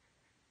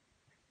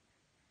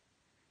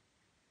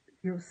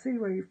 you'll see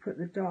where you've put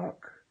the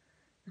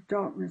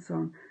darkness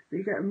on, that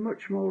you get a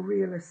much more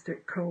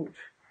realistic coat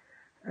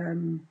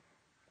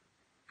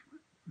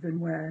than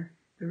where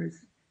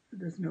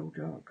there's no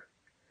dark,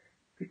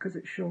 because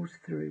it shows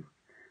through.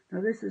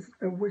 Now this is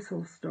a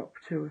whistle stop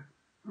tour.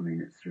 I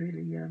mean, it's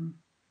really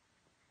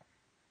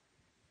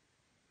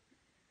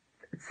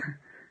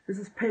this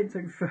is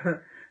painting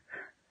for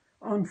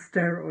on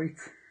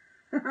steroids.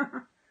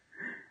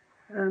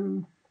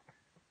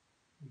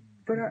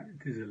 But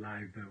it is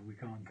alive though. We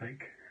can't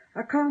take.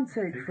 I can't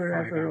take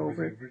forever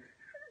over it. Over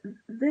it.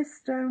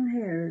 This down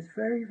here is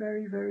very,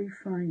 very, very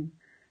fine.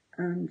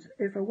 And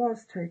if I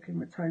was taking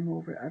my time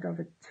over it, I'd have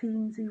a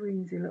teensy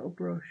weensy little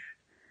brush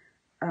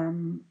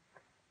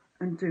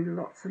and do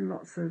lots and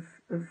lots of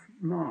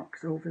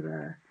marks over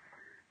there.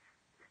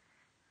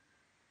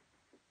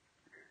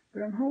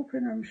 But I'm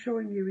hoping I'm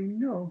showing you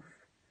enough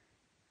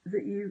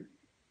that you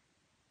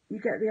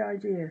get the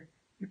idea.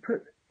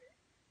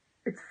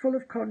 It's full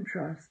of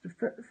contrast.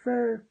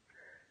 The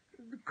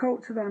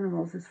coats of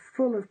animals is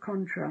full of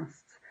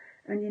contrasts,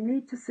 and you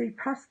need to see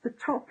past the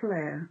top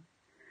layer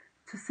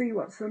to see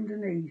what's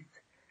underneath,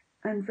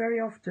 and very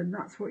often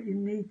that's what you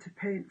need to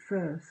paint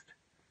first.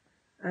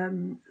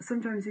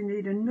 Sometimes you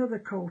need another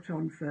coat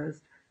on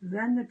first,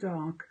 then the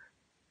dark,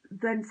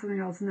 then something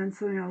else, and then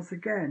something else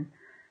again.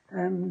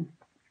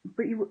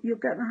 But you'll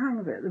get the hang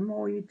of it the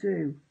more you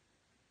do.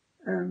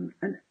 And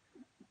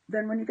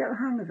then when you get the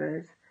hang of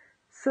it,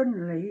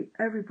 suddenly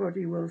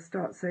everybody will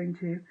start saying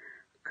to you,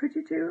 could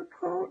you do a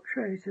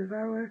portrait of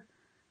our,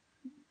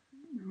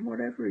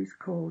 whatever he's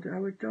called,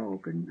 our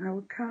dog and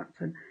our cat?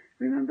 And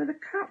remember the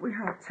cat we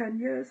had 10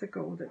 years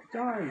ago that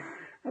died?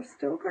 I've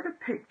still got a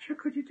picture.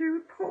 Could you do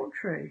a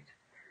portrait?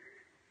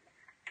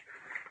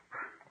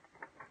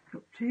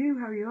 Up to you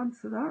how you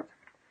answer that.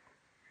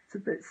 It's a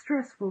bit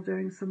stressful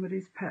doing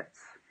somebody's pets,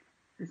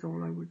 is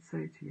all I would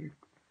say to you.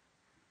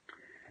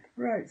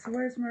 Right, so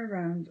where's my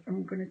round?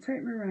 I'm going to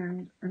take my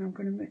round and I'm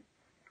going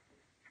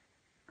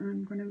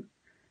to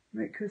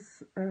make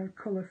this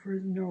colour for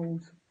his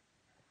nose,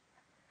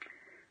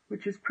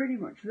 which is pretty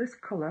much this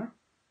colour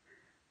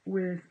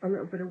with a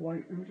little bit of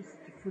white. And just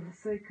for the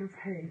sake of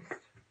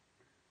haste,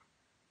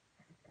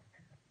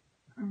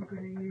 I'm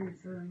going to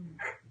use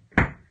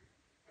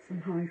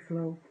some high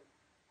flow.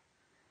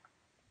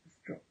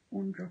 Just drop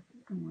one drop,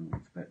 well,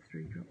 it's about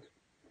 3 drops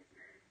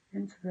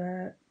into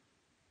there.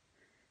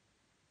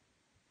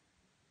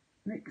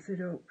 Mix it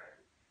up.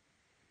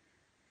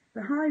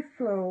 The high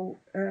flow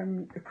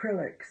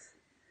acrylics,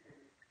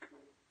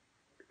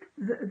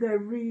 they're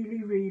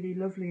really, really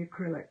lovely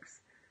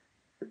acrylics.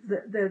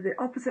 They're the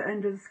opposite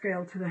end of the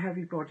scale to the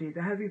heavy body.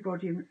 The heavy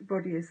body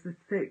is the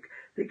thick.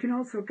 They can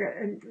also get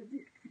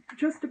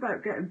just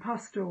about getting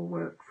pastel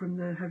work from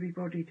the heavy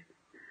bodied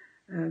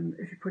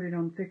if you put it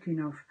on thick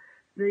enough.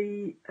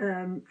 The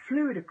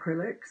fluid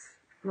acrylics,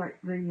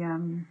 like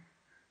the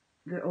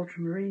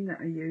ultramarine that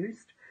I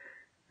used,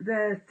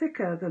 they're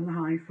thicker than the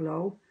high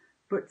flow,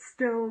 but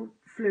still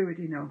fluid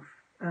enough.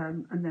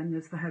 And then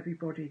there's the heavy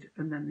bodied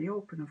and then the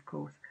open, of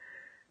course.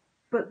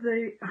 But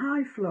the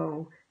high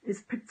flow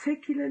is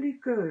particularly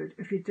good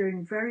if you're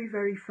doing very,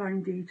 very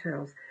fine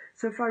details.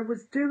 So if I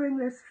was doing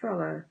this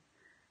fella,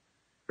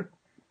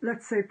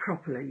 let's say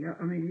properly,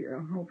 I mean,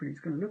 I'm hoping he's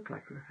going to look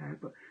like a hare,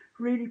 but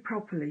really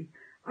properly,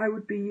 I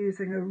would be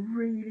using a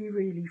really,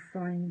 really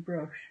fine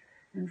brush.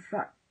 In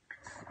fact,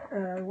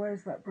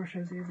 where's that brush I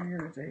was using the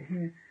other day?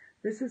 Here.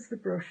 This is the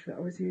brush that I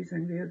was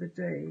using the other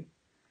day.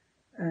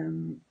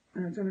 And I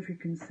don't know if you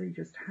can see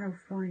just how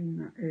fine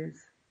that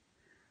is.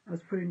 I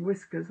was putting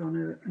whiskers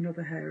on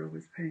another hare I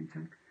was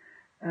painting.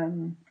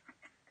 And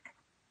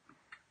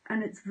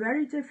it's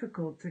very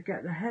difficult to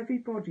get the heavy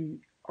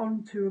body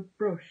onto a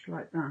brush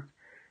like that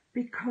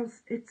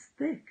because it's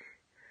thick.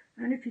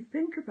 And if you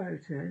think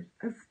about it,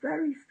 a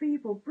very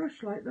feeble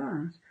brush like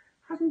that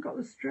hasn't got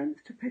the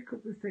strength to pick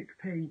up the thick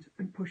paint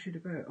and push it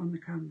about on the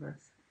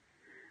canvas.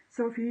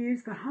 So if you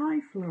use the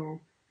high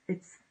flow,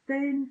 it's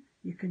thin,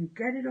 you can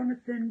get it on a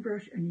thin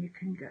brush and you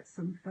can get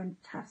some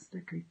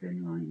fantastically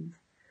thin lines.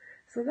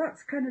 So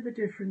that's kind of the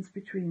difference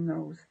between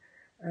those,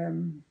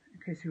 in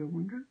case you were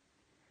wondering.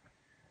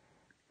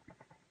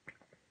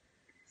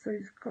 So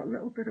it's got a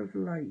little bit of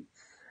light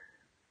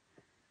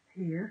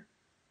here.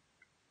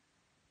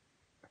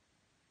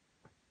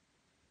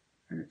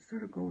 And it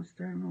sort of goes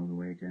down all the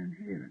way down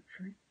here,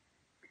 actually.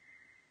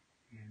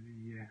 Yeah,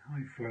 the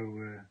high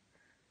flow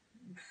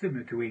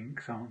similar to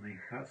inks, aren't they?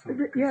 That sort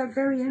of Yeah,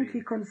 very consistency.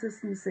 inky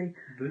consistency.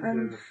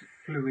 The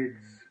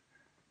fluids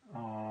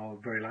are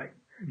very like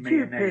Tube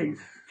paint.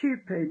 mayonnaise.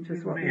 Tube paint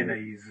is what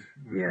mayonnaise,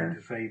 we're yeah. trying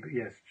to say, but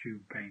yes,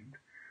 tube paint.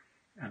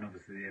 And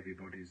obviously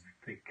everybody's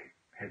thick,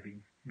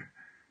 heavy,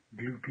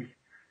 gloopy.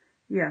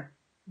 Yeah,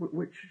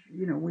 which,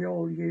 you know, we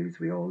all use,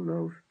 we all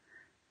love.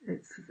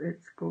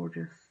 It's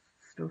gorgeous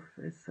stuff.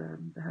 It's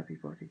the heavy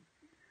body.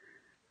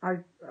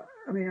 I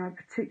mean, I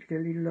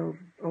particularly love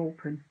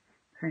open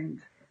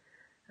paint.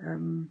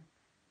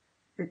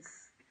 It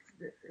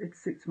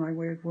suits my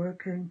way of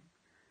working.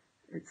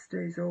 It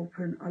stays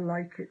open. I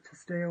like it to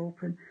stay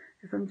open.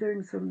 If I'm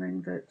doing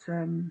something that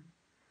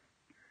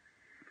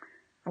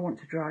I want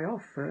to dry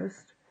off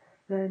first,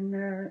 then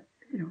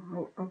you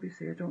know,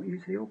 obviously I don't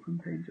use the open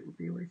paint. It would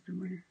be a waste of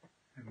money.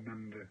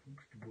 Amanda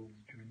Huxtable's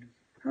joined us.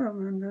 Hello,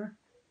 Amanda.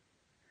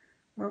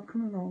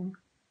 Welcome along.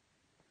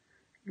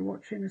 You're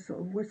watching a sort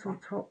of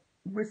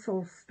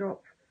whistle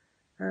stop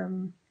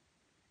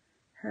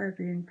hair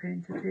being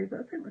painted here, but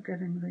I think we're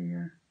getting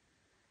the.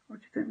 What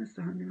do you think,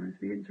 Mr. Handyman? It's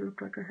beginning to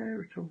look like a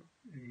hair at all.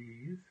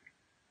 He is.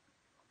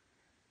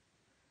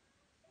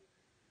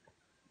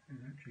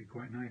 It's actually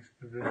quite nice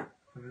for the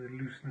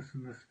looseness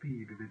and the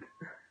speed of it.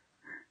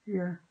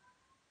 Yeah.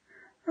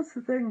 That's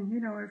the thing, you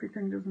know,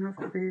 everything doesn't have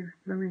to be,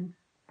 I mean,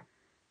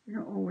 you're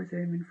not always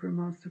aiming for a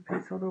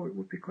masterpiece, although it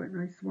would be quite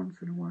nice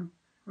once in a while,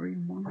 or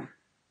even once.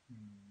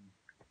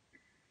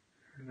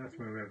 And that's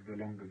where we have the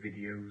longer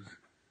videos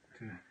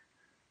to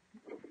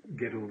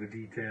get all the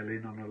detail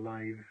in on a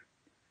live.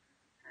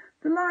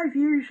 The live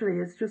usually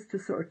is just to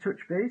sort of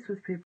touch base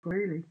with people,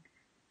 really.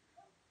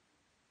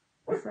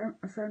 I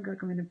sound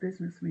like I'm in a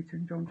business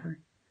meeting, don't I?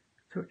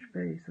 Touch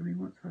base, I mean,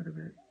 what's that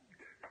about?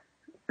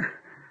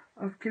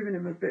 I've given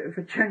him a bit of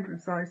a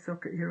generous eye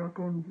socket here.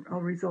 I'll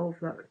resolve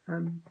that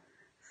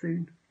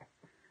soon.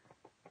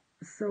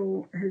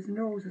 So his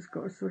nose has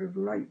got a sort of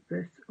light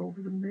bit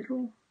over the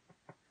middle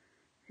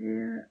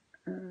here.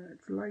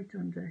 It's light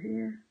under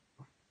here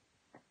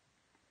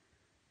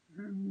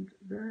and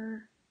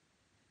there.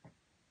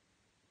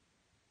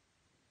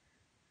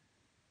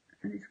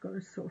 And he's got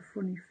this sort of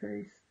funny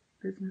face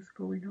business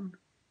going on.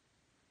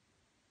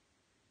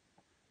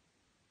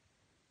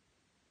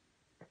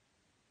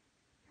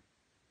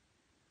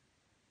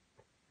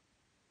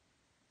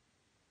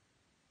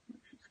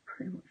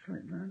 Pretty much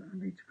like that. I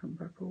need to come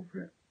back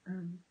over it.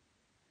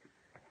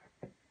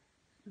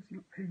 It's just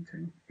not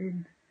painting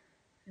in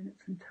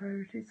its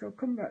entirety. So I'll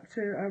come back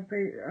to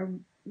our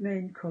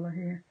main colour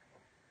here,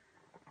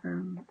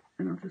 and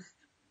I'll just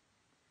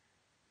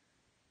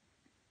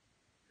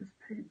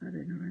paint that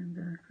in around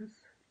there because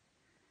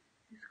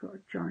he's got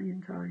a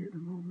giant eye at the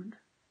moment.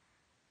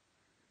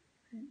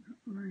 Paint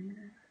that line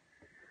in.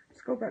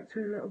 Let's go back to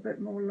a little bit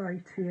more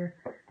light here.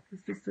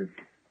 There's just a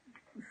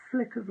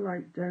flick of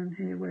light down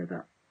here where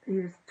that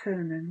ear's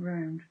turning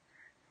round.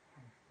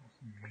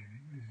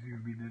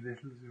 Zoom in a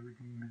little so we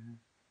can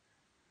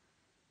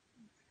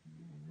see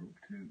what we're up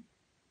to.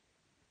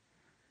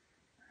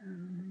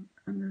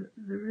 And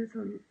there is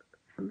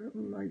a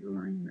little light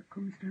line that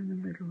comes down the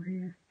middle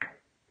here.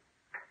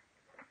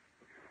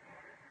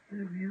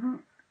 There we are.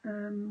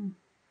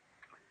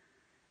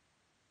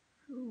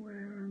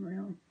 Where am I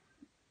on?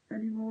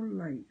 Any more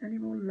light? Any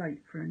more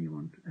light for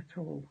anyone at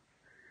all?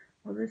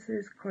 Well, this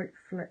is quite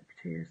flecked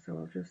here, so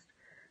I'll just...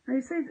 Now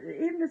you see,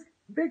 even as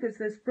big as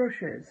this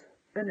brush is,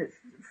 and it's,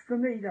 for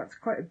me, that's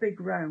quite a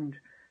big round.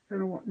 I don't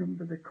know what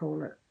number they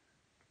call it.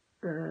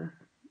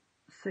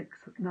 6,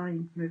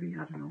 9, maybe,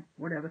 I don't know,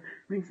 whatever.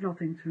 It means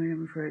nothing to me,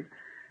 I'm afraid.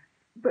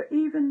 But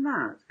even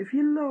that, if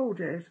you load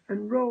it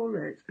and roll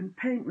it and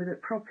paint with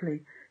it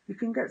properly, you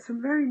can get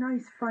some very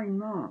nice fine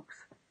marks.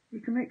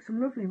 You can make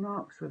some lovely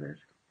marks with it.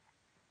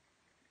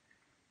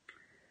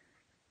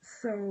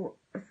 So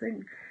I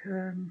think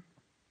we're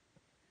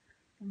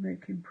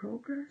making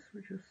progress.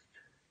 We're just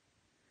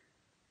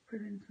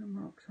putting some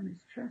marks on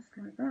his chest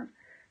like that.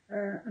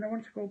 And I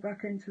want to go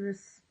back into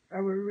this,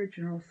 our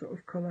original sort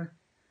of colour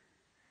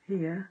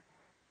here,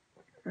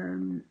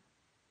 because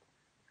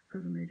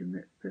I made a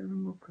bit of a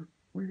muck up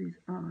with his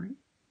eye.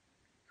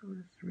 So I'll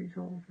just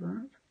resolve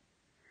that.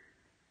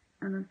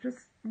 And I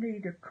just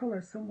need a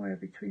colour somewhere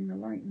between the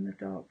light and the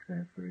dark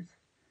there for his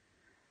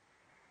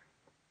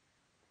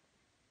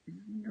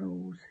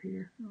nose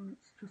here. No,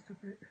 it's just a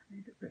bit,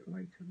 need a bit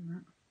lighter than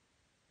that.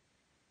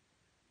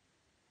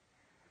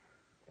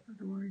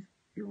 Otherwise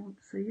you won't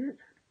see it.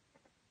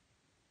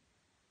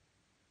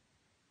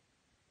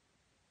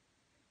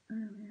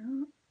 There we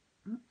are,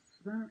 that's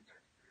that.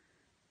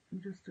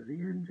 And just at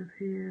the end of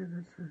here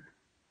there's a...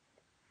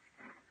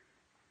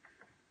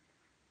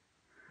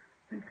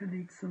 I think I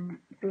need some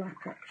black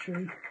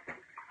actually.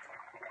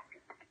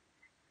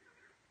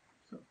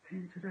 Sort of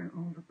painted out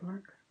all the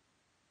black.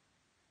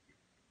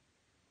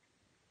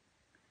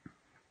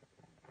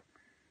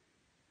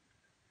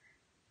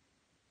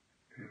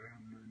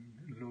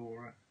 And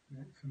Laura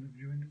Watson have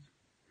joined us.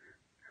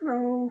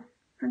 Hello,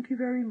 thank you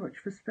very much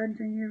for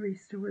spending your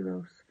Easter with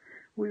us.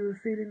 We were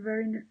feeling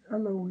very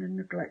alone and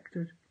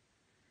neglected,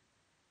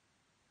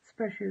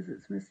 especially as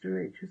it's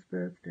Mr. H's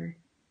birthday.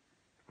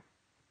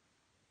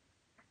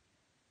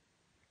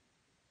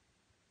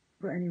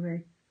 But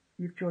anyway,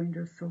 you've joined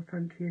us, so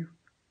thank you.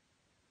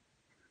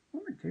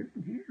 What am I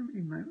doing here? How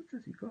many mouths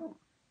has he got?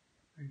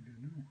 I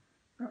don't know.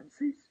 That's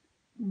his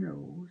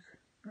nose,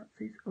 that's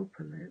his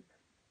upper lip,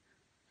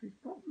 that's his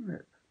bottom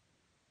lip.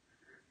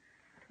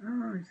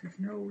 Ah, it's his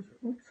nose.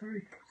 Oh,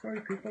 sorry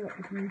people, that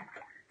was me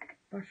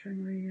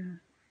bashing the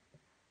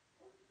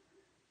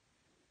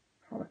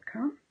palette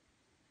can.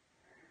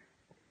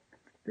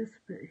 This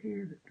bit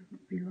here that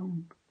doesn't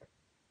belong.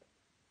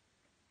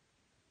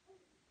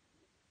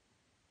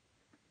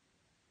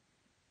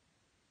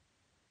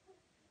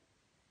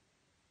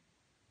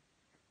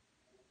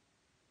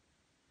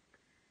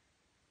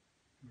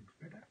 Looks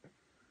better.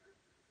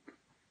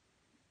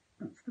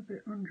 That's the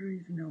bit under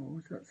his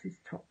nose, that's his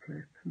top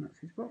lip, and that's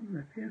his bottom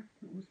lip, yeah,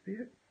 that must be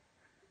it.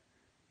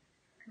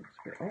 Looks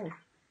a bit odd.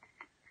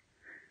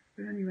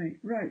 But anyway,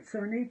 right,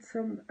 so I need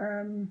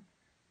some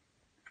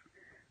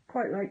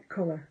quite light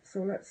colour,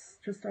 so let's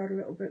just add a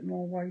little bit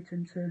more white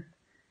into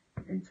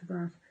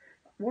that.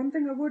 One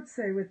thing I would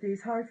say with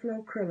these high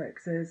flow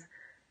acrylics is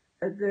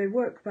they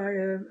work by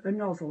a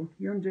nozzle.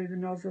 You undo the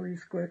nozzle, you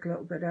squirt a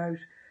little bit out.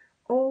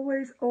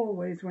 Always,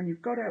 always, when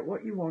you've got out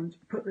what you want,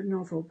 put the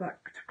nozzle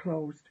back to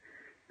closed,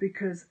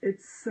 because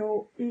it's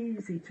so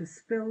easy to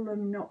spill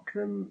them, knock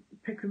them,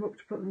 pick them up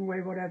to put them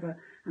away, whatever,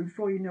 and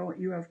before you know it,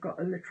 you have got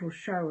a literal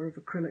shower of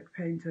acrylic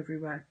paint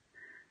everywhere.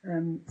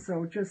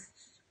 So just,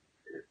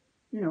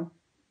 you know,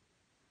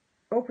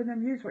 open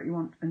them, use what you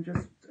want, and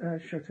just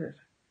shut it,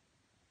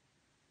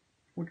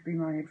 would be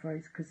my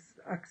advice, because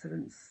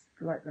accidents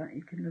like that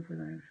you can live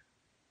without.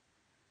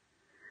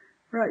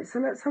 Right, so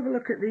let's have a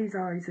look at these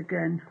eyes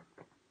again.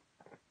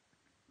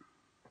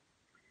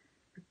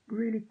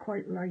 Really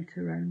quite light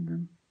around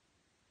them.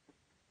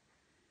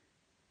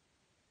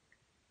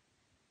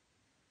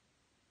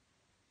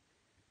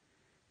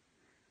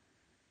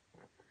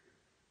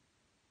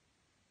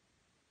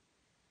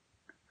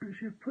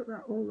 Actually, I've put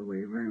that all the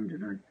way around,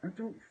 and I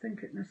don't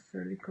think it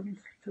necessarily comes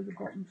to the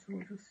bottom, so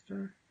I'll just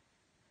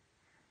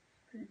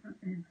paint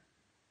that in.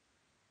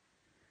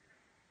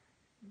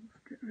 Let's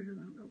get rid of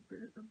that little bit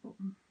at the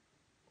bottom.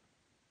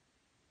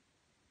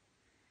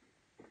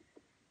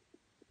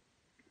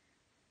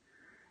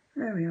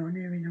 There we are,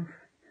 near enough.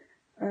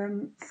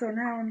 So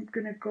now I'm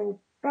going to go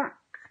back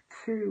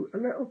to a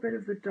little bit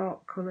of the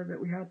dark colour that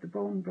we had, the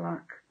bone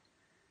black.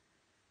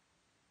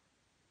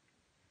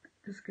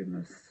 Just give him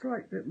a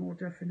slight bit more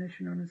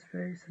definition on his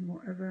face and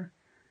whatever.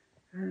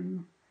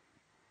 It's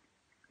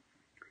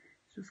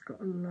just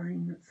got a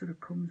line that sort of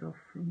comes off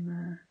from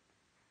there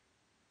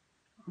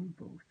on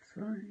both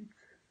sides.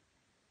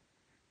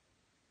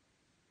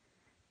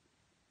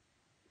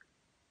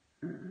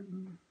 A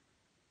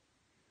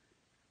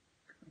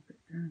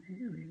bit down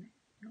here really,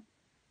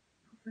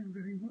 nothing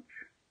very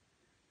much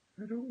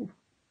at all.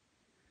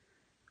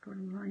 Got a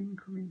line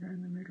coming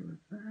down the middle of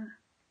there.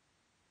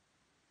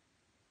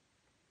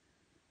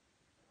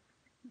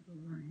 A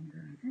line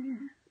down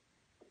here,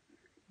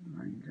 a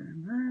line down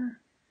there,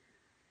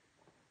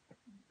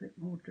 a bit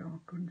more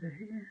dark under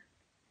here.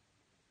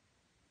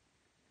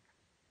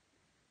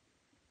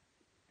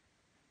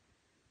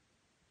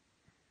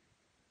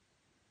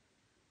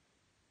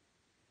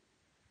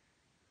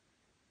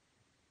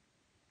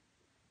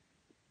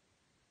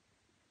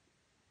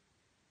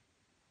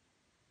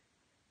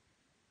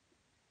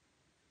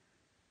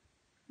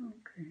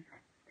 Okay.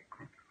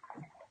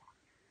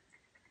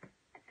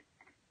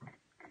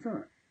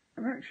 So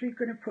I'm actually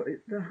going to put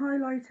the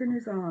highlight in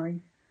his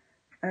eye,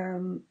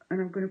 and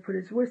I'm going to put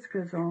his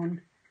whiskers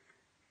on,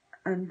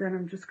 and then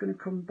I'm just going to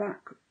come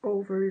back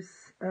over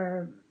his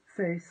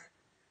face.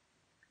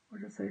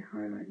 What did I say?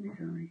 Highlight in his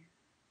eye.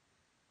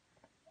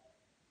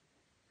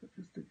 So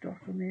just a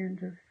dot on the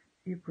end of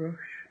your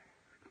brush,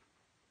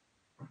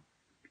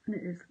 and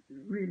it is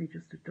really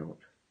just a dot.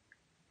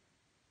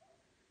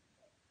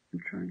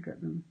 And try and get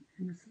them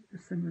in a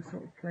similar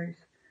sort of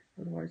place,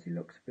 otherwise he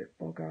looks a bit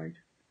bog-eyed,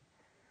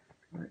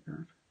 like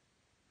that.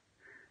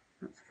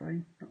 That's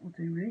fine, that will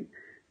do me.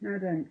 Now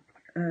then,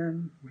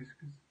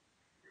 Whiskers.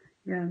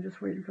 yeah, I'm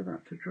just waiting for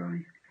that to dry.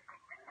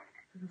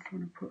 I just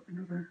want to put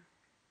another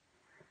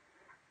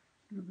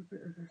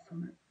bit of this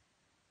on it.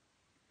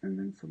 And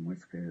then some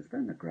whiskers,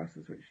 then the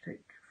grasses, which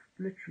take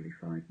literally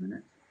 5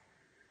 minutes.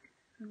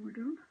 And we're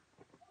done.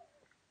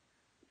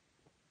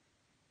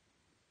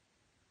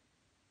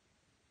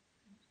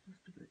 It's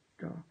just a bit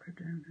darker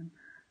down in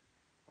there.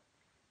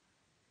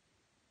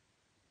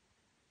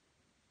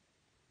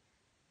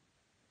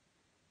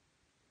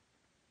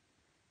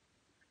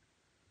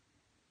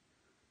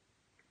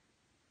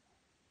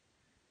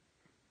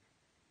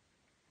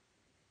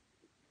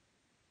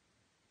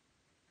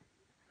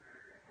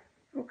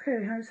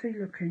 Okay, how's he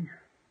looking?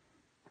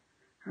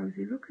 How's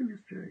he looking,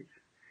 Mr. H?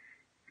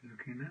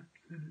 Looking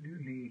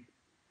absolutely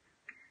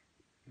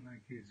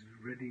like he's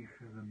ready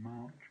for the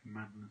March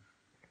Madness.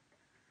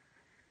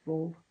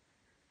 Ball.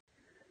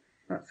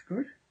 That's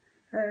good.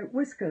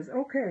 Whiskers,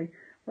 okay.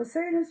 Well,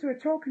 saying as we're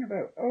talking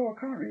about, I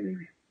can't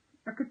really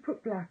I could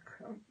put black.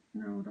 Oh,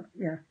 no,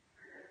 yeah.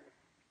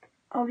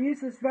 I'll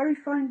use this very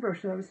fine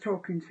brush that I was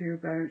talking to you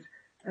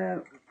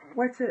about.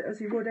 Wet it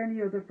as you would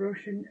any other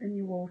brush in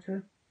your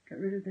water. Get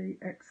rid of the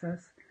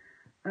excess.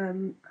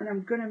 And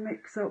I'm going to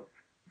mix up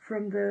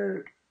from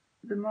the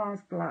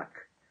Mars Black.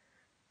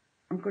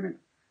 I'm going to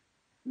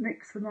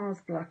mix the Mars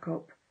Black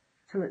up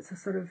till it's a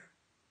sort of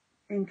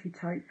inky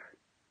type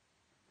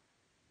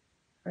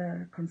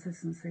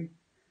consistency,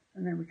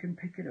 and then we can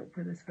pick it up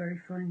with this very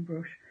fine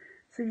brush.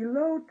 So you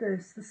load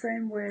this the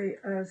same way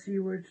as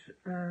you would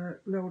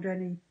load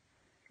any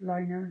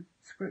liner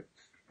script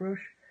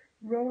brush.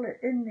 Roll it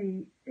in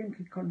the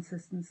inky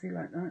consistency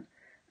like that,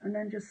 and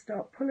then just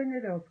start pulling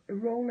it up,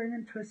 rolling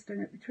and twisting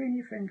it between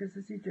your fingers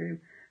as you do.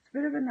 It's a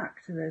bit of a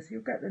knack to this.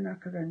 You'll get the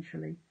knack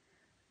eventually.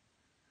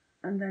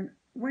 And then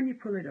when you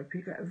pull it up,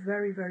 you get a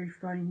very, very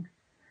fine,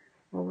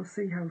 well, we'll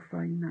see how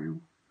fine now,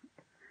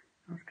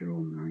 after all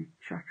my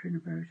chattering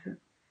about it.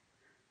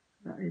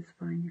 That is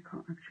fine, you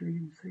can't actually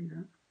even see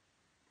that.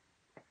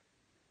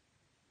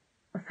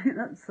 I think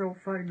that's so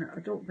fine that I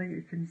don't think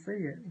you can see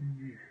it.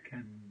 You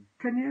can.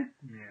 Can you?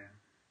 Yeah.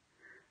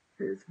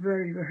 It's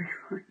very, very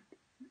fine.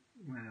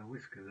 Where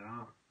whiskers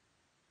are.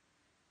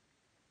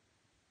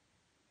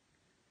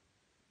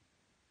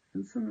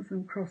 And some of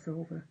them cross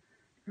over,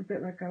 a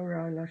bit like our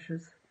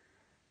eyelashes.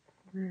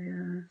 They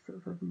sort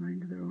of have a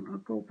mind of their own. I'll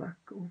go back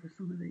over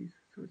some of these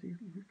so that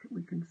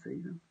we can see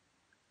them.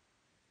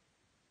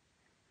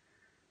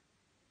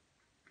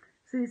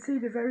 So you see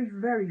the very,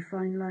 very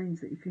fine lines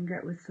that you can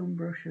get with some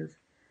brushes.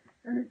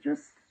 And it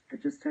just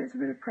takes a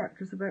bit of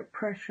practice about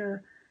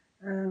pressure,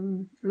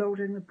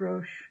 loading the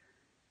brush,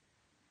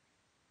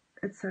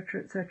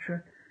 etc.,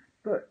 etc.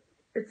 But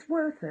it's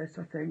worth it,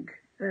 I think,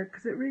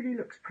 because it really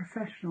looks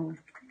professional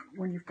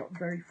when you've got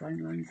very fine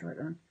lines like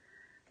that.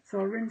 So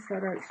I'll rinse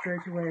that out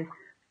straight away.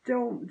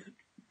 Don't,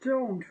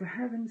 for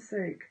heaven's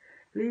sake,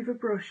 leave a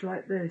brush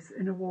like this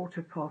in a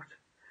water pot.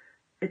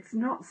 It's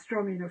not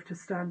strong enough to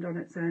stand on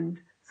its end.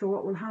 So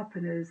what will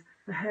happen is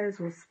the hairs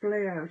will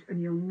splay out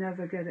and you'll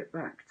never get it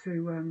back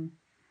to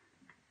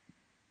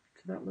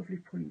that lovely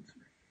point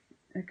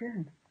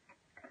again.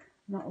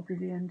 And that'll be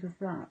the end of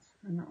that,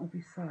 and that'll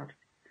be sad.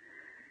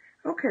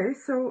 Okay,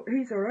 so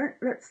he's alright.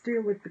 Let's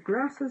deal with the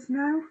grasses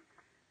now.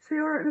 Is he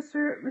alright,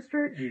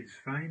 Mr. H? He's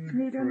fine.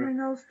 Need anything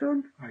else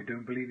done? I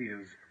don't believe he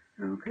is.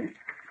 Okay.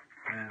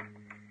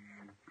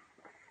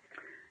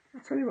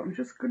 I'll tell you what I'm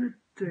just going to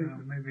do.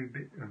 Maybe a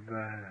bit of...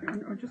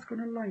 I'm just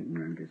going to lighten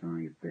around his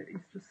eye a bit.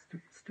 He's just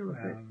still a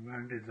bit...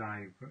 around his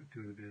eye,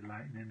 do a bit of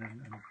lightening,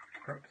 and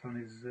perhaps on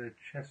his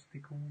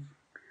chesticles.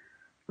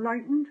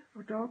 Lightened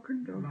or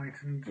darkened? Or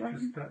lightened,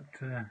 just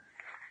that...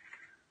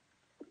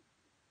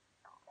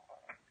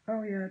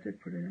 Oh yeah, I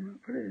did put it in. I'll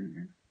put it in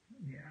again.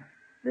 Yeah.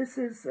 This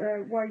is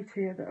white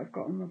here that I've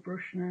got on my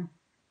brush now.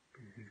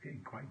 It's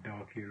getting quite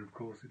dark here, of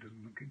course. It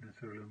doesn't look it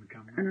necessarily on the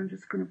camera. And I'm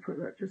just going to put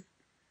that just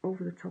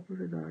over the top of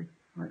his eye,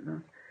 like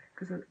that.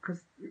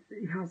 Because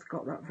he has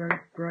got that very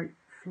bright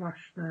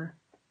flash there,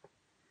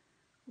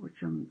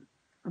 which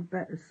I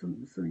bet is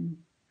something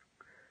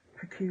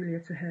peculiar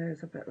to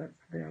hares. I bet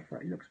they have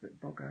that. He looks a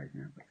bit bog-eyed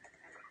now.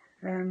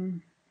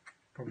 But,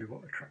 probably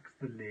what attracts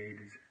the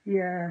ladies.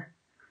 Yeah.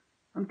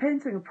 I'm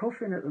painting a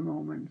puffin at the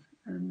moment,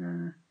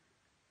 and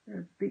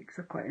the beaks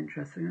are quite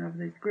interesting. I have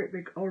these great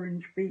big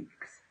orange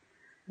beaks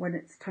when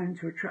it's time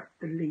to attract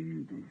the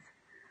ladies.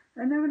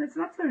 And then when it's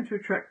not time to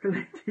attract the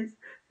ladies,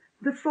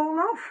 they fall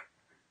off.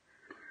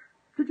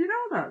 Did you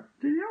know that?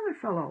 Did you know they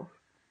fell off?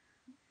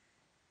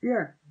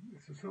 Yeah.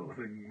 It's the sort of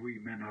thing we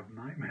men have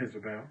nightmares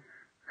about.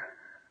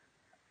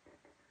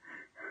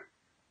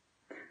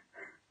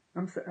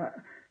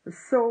 There's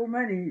so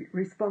many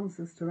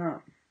responses to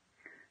that.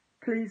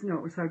 Please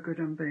notice how good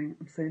I'm being.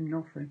 I'm saying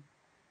nothing.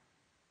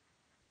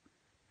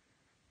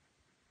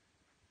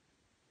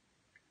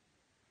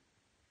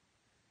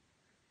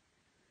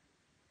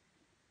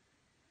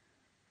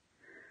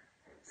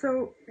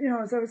 So,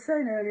 as I was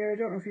saying earlier, I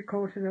don't know if you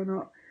caught it or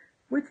not,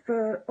 with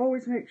fur,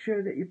 always make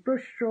sure that your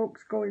brush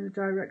strokes go in the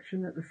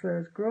direction that the fur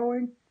is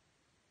growing.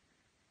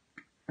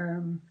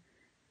 And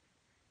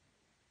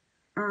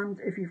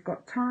if you've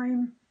got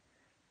time,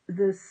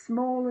 the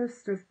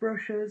smallest of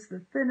brushes,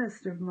 the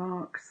thinnest of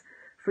marks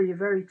for your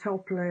very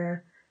top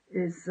layer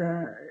is,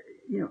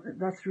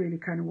 that's really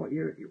kind of what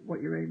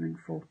you're aiming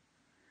for.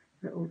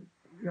 Little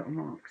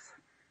marks.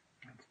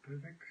 That's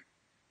perfect.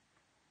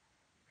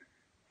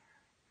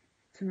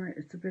 Tonight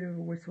it's a bit of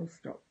a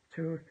whistle-stop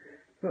tour,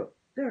 but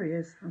there he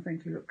is. I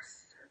think he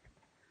looks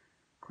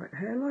quite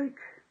hare-like.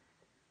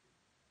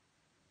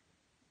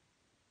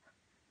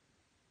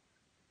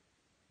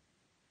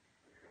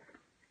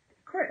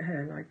 Quite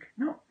hair-like,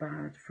 not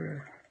bad for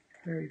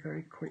a very,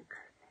 very quick.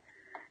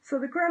 So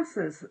the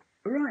grasses,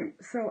 right,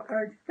 so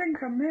I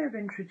think I may have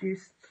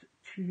introduced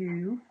to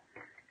you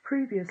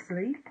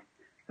previously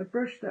a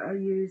brush that I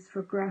use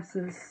for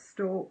grasses,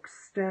 stalks,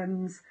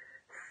 stems,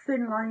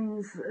 thin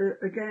lines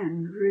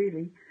again,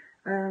 really,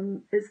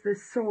 is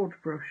this sword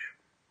brush.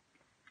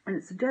 And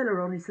it's a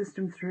Daler-Rowney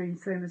System 3,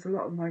 same as a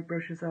lot of my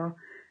brushes are.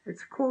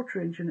 It's a 1/4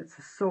 inch and it's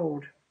a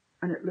sword.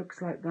 and it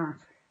looks like that,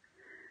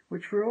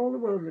 which for all the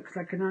world looks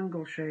like an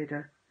angle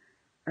shader,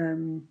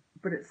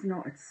 but it's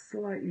not, it's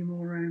slightly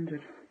more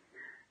rounded,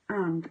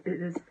 and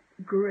it is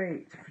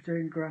great for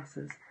doing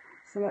grasses.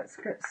 So let's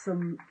get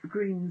some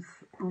greens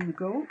on the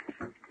go.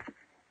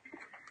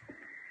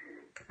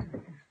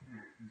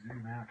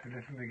 Zoom out a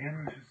little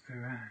again, just to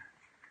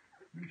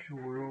make sure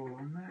we're all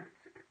on there.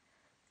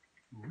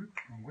 Whoop,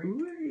 wait.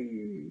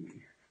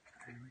 Whee!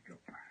 There we go.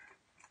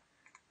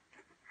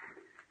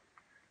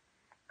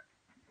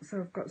 So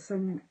I've got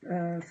some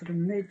sort of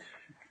mid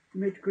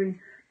green.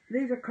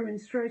 These are coming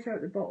straight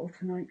out the bottle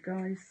tonight,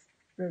 guys.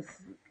 There's,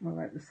 well,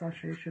 like the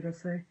sachet, should I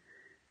say.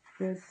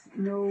 There's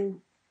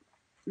no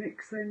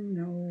mixing,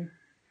 no...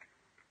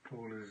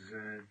 Paula's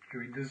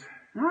joined us.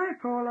 Hi,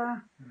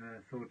 Paula.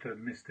 Thought I'd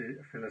missed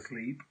it, fell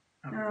asleep.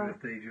 Happy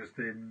birthday,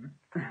 Justin.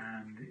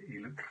 And he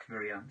looks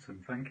very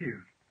handsome, thank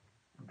you.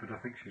 But I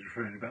think she's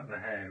referring about the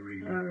hair,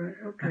 really. All right,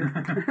 okay.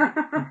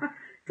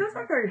 Does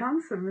look very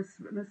handsome, Miss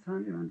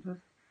Handyman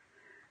does.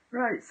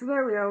 Right, so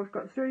there we are. We've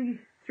got three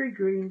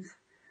greens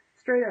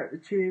straight out the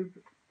tube.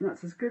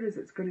 That's as good as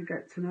it's going to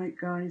get tonight,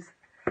 guys.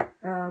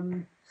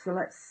 So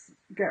let's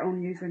get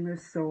on using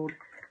this sword.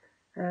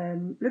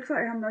 Looks like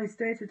I have a nice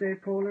day today,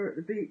 Paula, at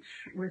the beach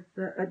with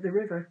at the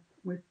river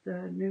with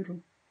Noodle.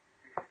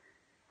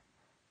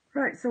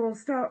 Right, so we'll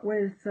start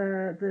with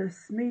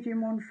this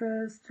medium one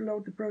first.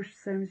 Load the brush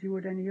same as you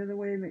would any other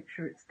way. Make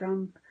sure it's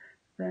damp.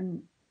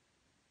 Then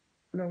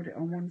load it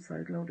on one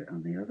side, load it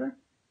on the other.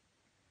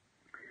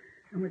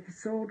 And with the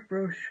sword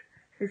brush,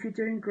 if you're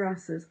doing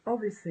grasses,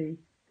 obviously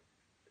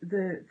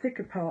the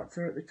thicker parts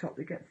are at the top.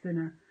 They get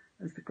thinner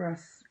as the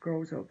grass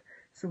grows up.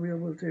 So we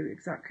will do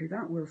exactly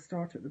that. We'll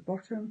start at the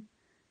bottom,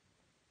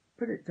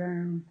 put it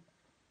down,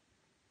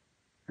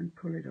 and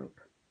pull it up.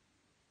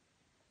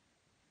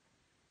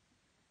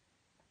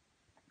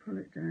 Pull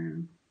it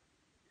down.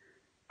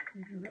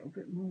 Need a little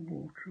bit more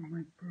water on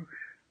my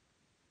brush,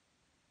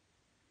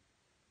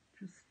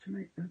 just to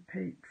make the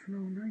paint flow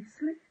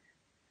nicely.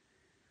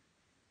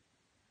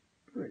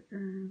 Pull it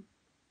down,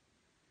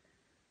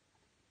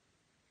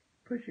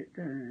 push it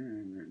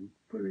down, and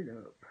pull it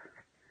up.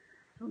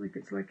 I don't think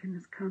it's liking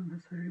this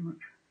canvas very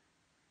much.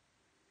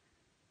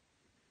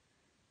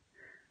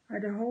 I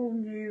had a whole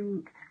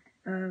new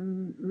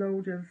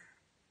load of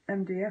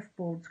MDF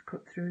boards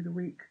cut through the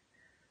week.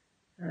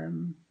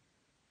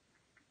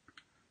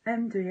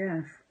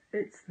 MDF,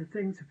 it's the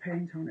thing to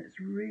paint on. It's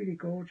really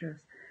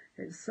gorgeous.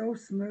 It's so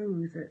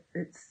smooth.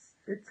 It's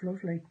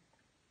lovely.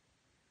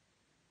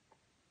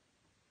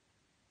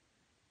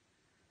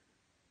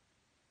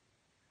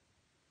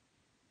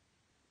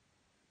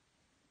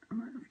 I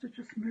might have to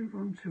just move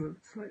on to a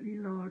slightly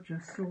larger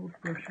sword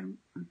brush.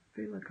 I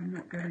feel like I'm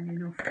not getting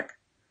enough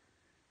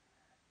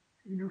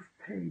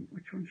paint.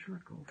 Which one shall I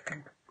go for?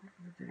 Go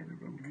for the Daily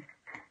Roman.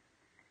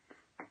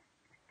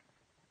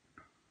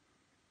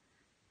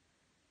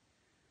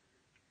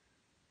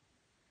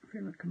 I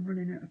feel like I'm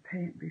running out of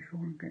paint before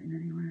I'm getting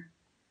anywhere.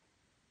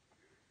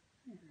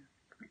 Yeah,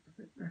 that's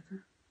a bit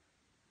better.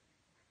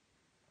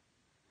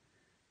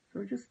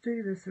 So just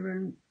do this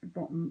around the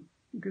bottom,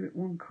 give it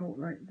one coat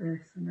like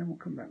this, and then we'll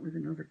come back with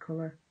another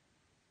colour.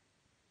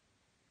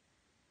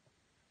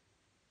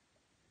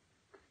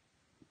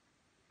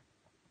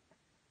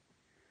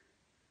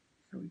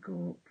 So we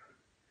go up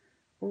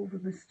over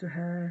Mr.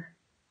 Hare,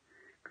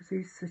 because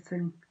he's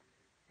sitting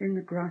in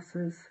the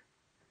grasses.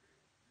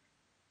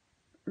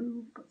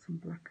 Ooh, got some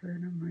black there,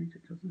 never mind,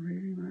 it doesn't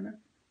really matter.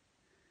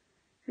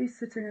 He's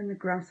sitting in the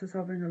grasses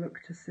having a look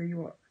to see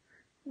what,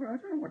 well, I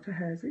don't know what the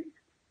hares eat.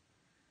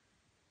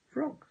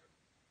 Frogs.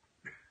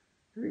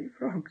 Do they eat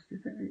frogs? Do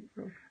you think they eat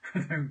frogs? I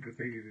don't think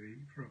they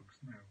eat frogs,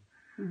 no.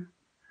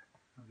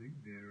 I think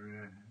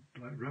they're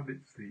like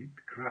rabbits. They eat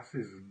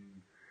grasses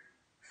and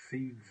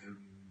seeds and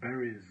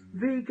berries.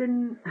 And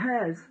Vegan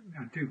hares?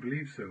 I do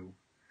believe so.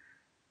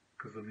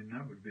 Because, I mean,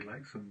 that would be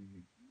like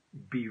some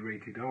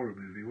B-rated horror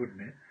movie,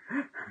 wouldn't it?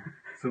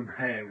 Some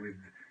hare with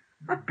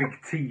big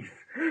teeth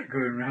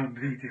going around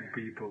eating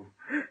people.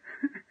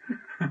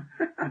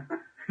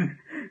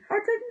 I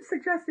didn't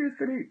suggest he was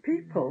going to eat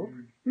people,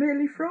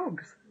 merely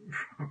frogs.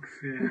 Frogs,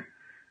 yeah.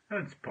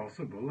 That's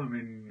possible. I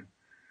mean,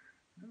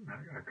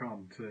 I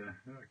can't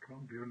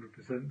be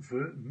 100%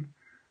 certain.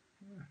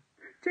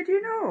 Did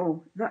you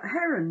know that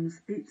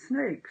herons eat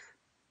snakes?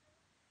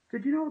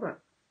 Did you know that?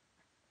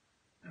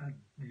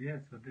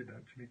 Yes, I did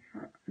actually.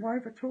 Why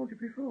have I told you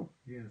before?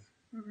 Yes.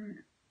 All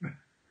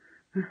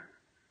right.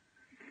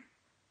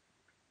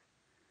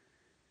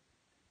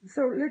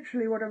 So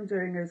literally what I'm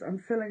doing is I'm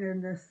filling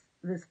in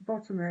this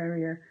bottom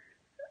area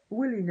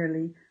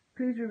willy-nilly.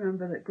 Please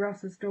remember that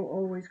grasses don't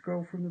always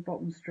grow from the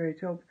bottom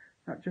straight up.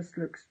 That just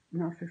looks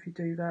naff if you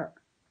do that.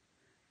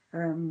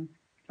 I'm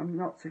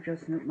not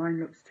suggesting that mine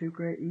looks too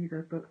great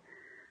either, but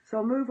so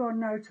I'll move on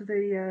now to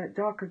the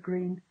darker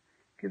green,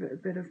 give it a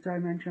bit of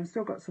dimension. I've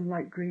still got some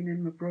light green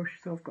in my brush,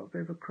 so I've got a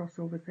bit of a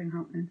crossover thing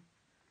happening.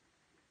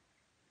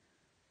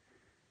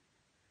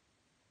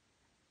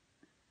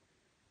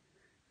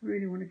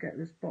 Really want to get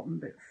this bottom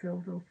bit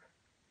filled up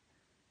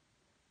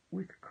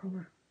with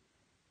colour.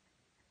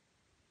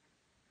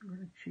 I'm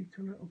going to cheat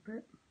a little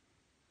bit.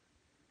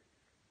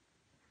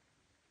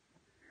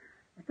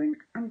 I think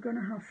I'm going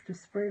to have to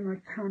spray my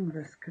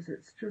canvas because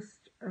it's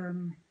just,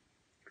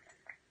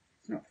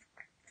 it's not,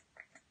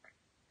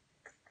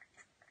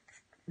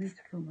 I need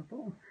to fill my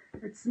bottle.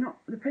 It's not,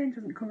 the paint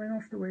isn't coming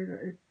off the way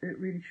that it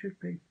really should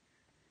be.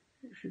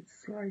 It should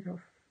slide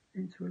off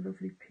into a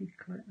lovely peak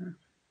like that.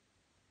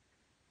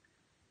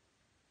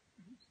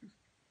 Let's just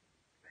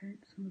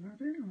paint some of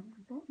that in on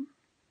the bottom.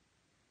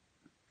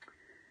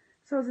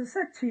 So as I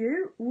said to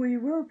you, we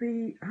will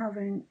be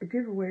having a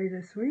giveaway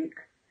this week,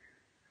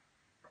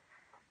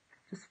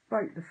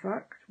 despite the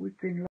fact we've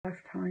been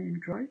left high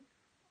and dry,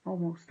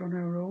 almost on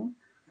our own.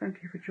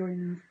 Thank you for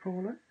joining us,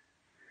 Paula.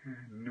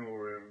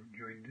 Nora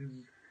joined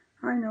us.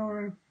 Hi,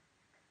 Nora.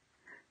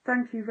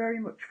 Thank you very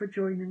much for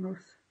joining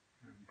us.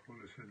 And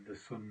Paula said the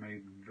sun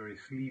made very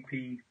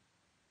sleepy,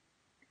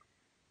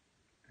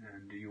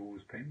 and you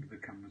always paint the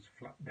canvas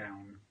flat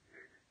down.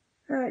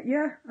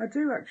 Yeah, I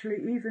do actually,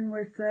 even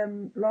with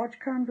large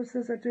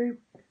canvases I do.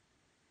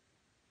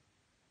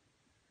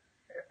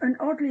 And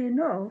oddly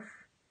enough,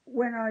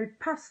 when I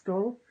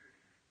pastel,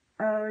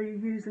 I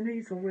use an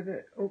easel with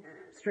it up,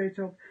 straight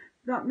up.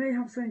 That may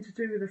have something to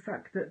do with the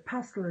fact that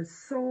pastel is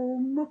so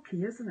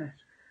mucky, isn't it?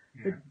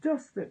 Yeah. The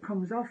dust that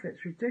comes off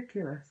it's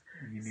ridiculous.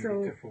 And you need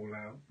So it to fall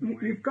out.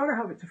 you've got to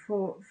have it to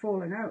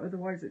falling out,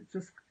 otherwise it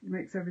just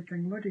makes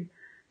everything muddy.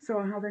 So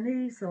I have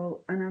an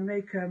easel and I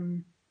make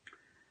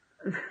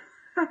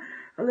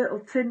a little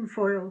tin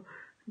foil,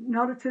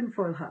 not a tin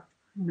foil hat,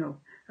 no,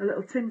 a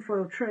little tin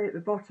foil tray at the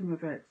bottom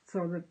of it,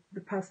 so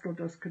the pastel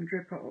dust can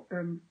drip out,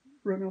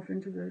 run off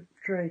into the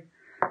tray,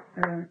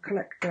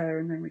 collect there,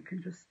 and then we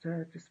can just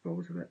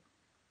dispose of it.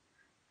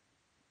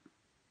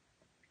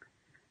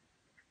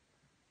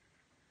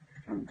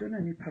 I haven't done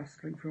any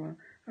pasteling for a while.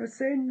 I was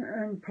saying,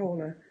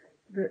 Paula,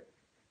 that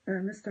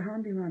Mr.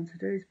 Handyman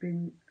today's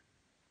been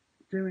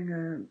doing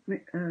a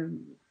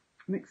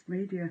mixed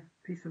media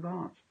piece of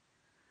art,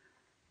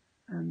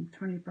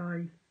 20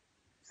 by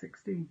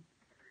 16,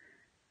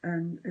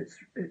 and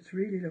it's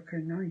really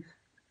looking nice.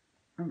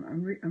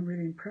 I'm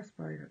really impressed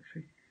by it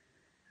actually.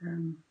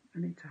 I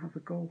need to have a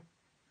go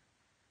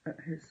at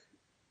his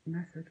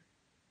method.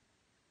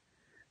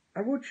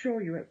 I would show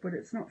you it, but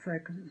it's not fair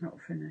because it's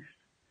not finished.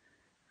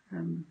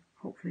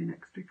 Hopefully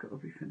next week it'll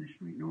be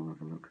finished and we can all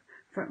have a look.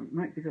 In fact, it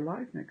might be the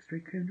live next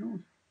week, who knows?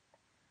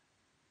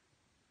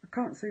 I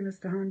can't see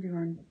Mr.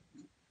 Handyman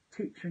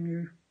teaching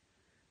you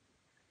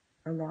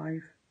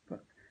alive,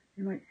 but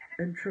you might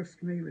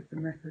entrust me with the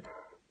method.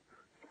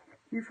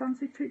 You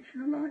fancy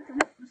teaching alive,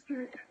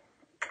 Mr. H?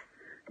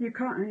 You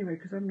can't anyway,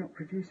 because I'm not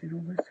producing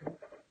all this stuff.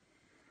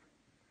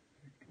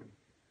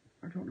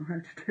 I don't know how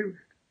to do it.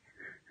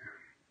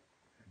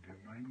 I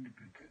don't mind,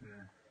 but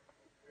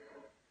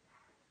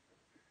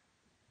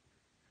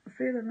I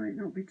feel there might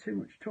not be too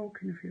much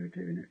talking if you were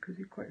doing it, because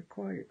you're quite a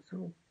quiet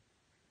soul.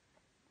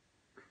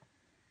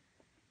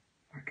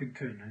 I can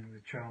turn the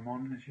charm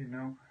on, as you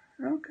know.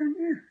 Oh, can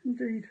you?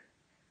 Indeed.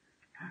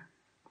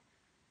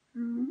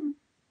 Mm-hmm.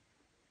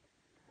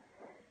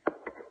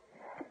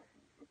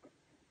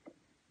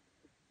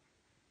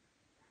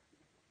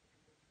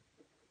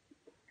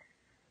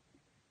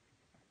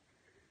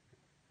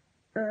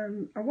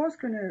 I was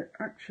going to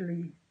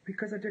actually,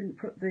 because I didn't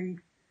put the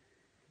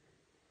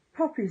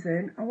poppies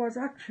in, I was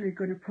actually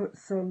going to put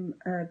some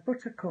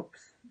buttercups,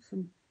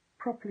 some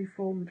properly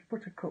formed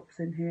buttercups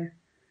in here,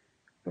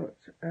 but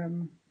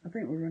I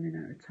think we're running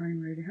out of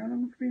time really. How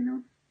long have we been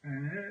on?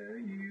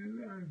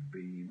 You have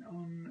been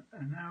on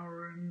an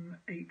hour and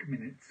 8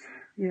 minutes.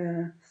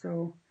 Yeah,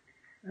 so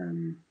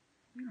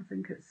I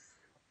think it's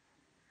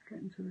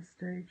getting to the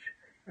stage.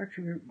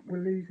 Actually, we're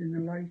losing the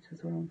light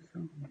as well,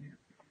 so Yeah.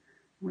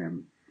 we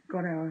haven't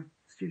got our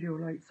studio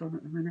lights on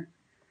at the minute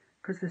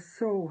because they're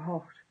so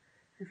hot.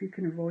 If you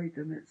can avoid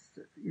them, it's,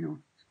 you know,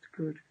 it's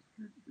good.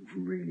 It's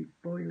really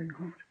boiling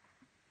hot.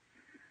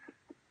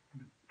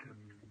 But,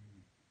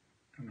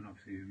 I mean,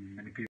 obviously,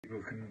 many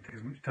people can take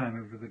as much time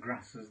over the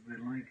grass as they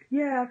like.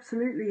 Yeah,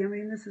 absolutely. I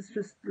mean, this is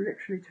just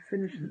literally to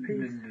finish the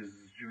piece. Linda's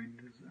joined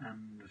us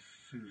and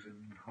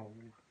Susan Hole.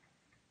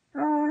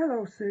 Oh,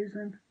 hello,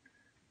 Susan.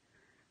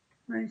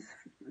 Nice.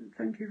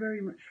 Thank you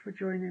very much for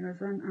joining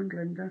us, and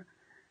Linda.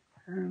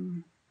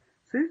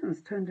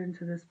 Susan's turned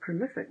into this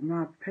prolific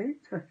mad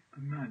painter.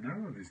 And I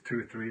know, there's 2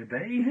 or 3 a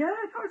day. Yeah,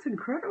 that's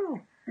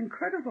incredible.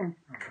 Incredible.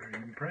 I'm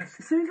very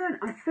impressed. Susan,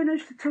 I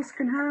finished the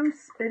Tuscan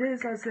house. It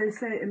is, as they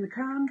say in the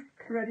can,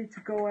 ready to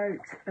go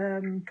out.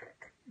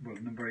 Well,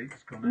 number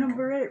 8's gone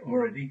Number out 8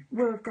 already.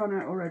 will have gone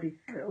out already.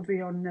 It'll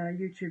be on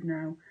YouTube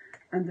now.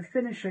 And the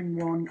finishing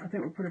one, I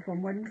think we'll put up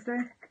on Wednesday.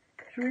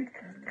 Shall we?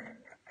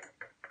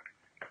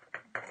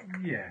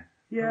 Yeah.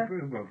 Yeah.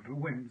 Well,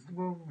 Wednesday.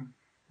 Well,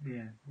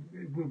 yeah.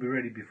 It will be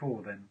ready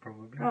before then,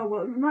 probably. Oh,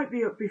 well, it might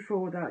be up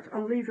before that.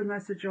 I'll leave a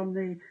message on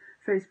the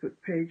Facebook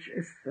page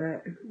if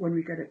when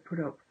we get it put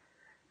up.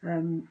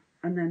 And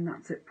then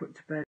that's it, put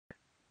to bed.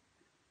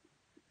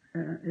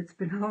 It's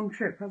been a long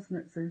trip, hasn't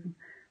it, Susan?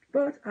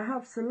 But I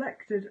have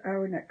selected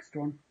our next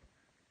one.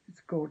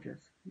 It's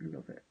gorgeous. You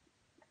love it.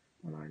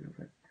 Well, I love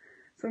it.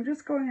 So I'm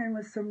just going in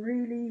with some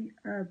really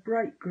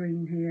bright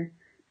green here,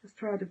 just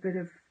to add a bit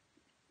of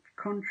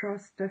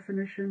contrast,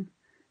 definition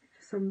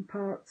to some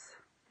parts.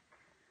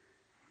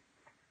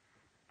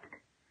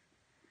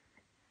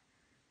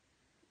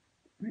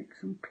 Make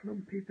some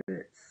clumpy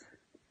bits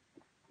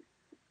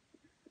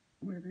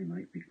where they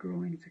might be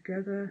growing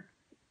together.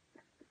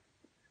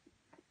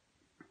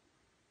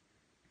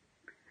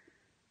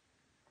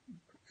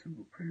 Put some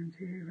up around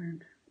here,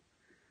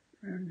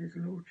 around his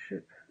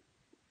lordship,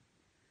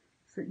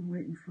 sitting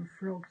waiting for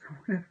frogs or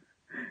whatever.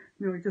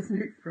 No, he doesn't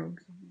eat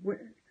frogs. Well,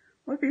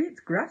 if he eats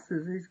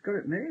grasses, he's got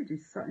it made.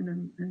 He's sat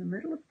in the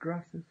middle of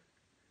grasses.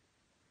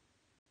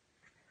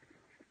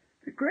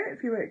 It'd be great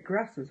if you ate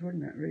grasses,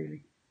 wouldn't it,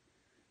 really?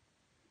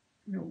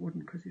 No, it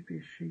wouldn't, because he'd be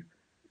a sheep.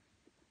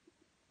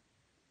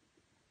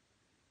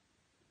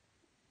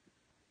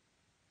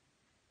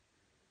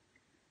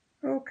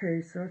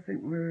 Okay, so I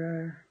think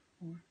we're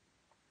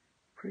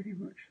pretty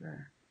much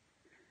there.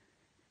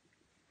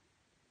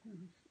 I'll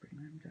just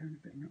bring them down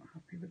a bit. I'm not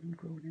happy with them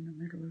growing in the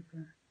middle of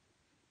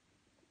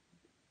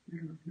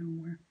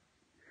nowhere.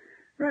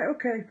 Right,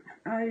 okay.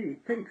 I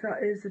think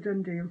that is a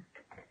done deal.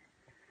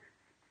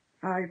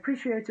 I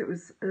appreciate it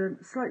was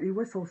slightly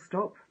whistle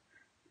stop.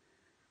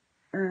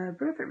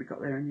 But I think we got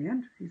there in the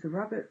end. He's a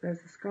rabbit,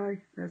 there's the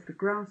sky, there's the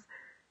grass.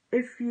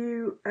 If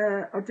you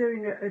are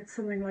doing it at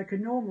something like a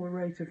normal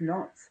rate of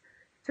knots,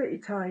 take your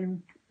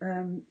time,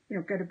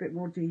 get a bit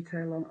more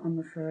detail on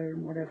the fur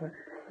and whatever,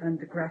 and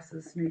the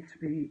grasses need to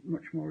be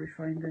much more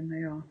refined than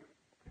they are.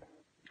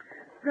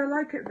 But I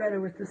like it better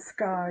with the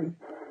sky,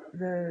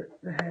 the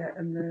hair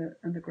and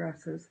the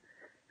grasses,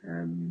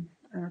 and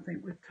I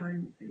think with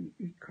time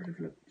he could have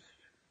looked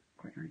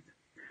quite nice.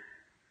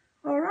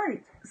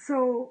 Alright,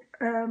 so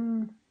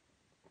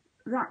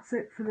that's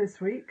it for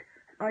this week.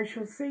 I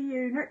shall see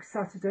you next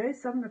Saturday,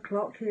 7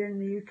 o'clock here in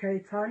the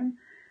UK time.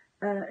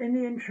 In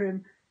the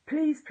interim,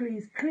 please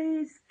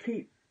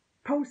keep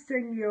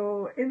posting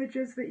your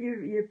images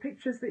your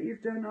pictures that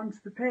you've done onto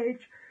the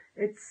page.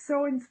 It's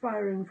so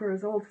inspiring for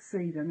us all to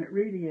see them, it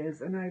really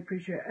is, and I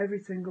appreciate every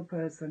single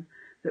person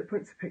that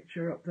puts a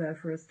picture up there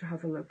for us to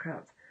have a look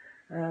at.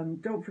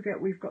 Don't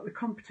forget, we've got the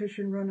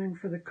competition running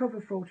for the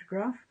cover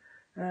photograph.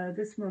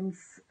 This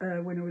month's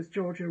winner was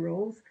Georgia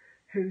Rolls,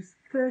 who's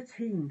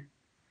 13.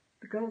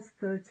 The girl's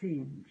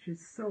 13.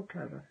 She's so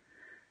clever.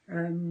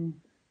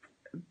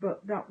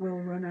 But that will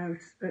run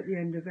out at the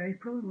end of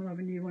April, and we'll have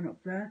a new one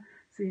up there.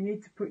 So you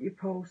need to put your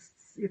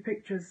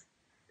pictures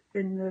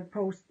in the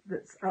post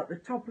that's at the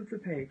top of the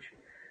page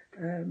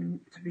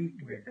to be.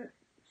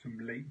 Some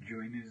late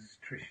joiners.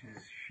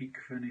 Trish's Chic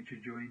Furniture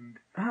joined.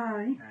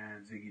 Hi.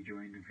 Ziggy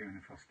joined and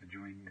Fiona Foster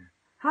joined.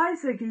 Hi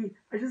Ziggy,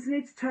 I just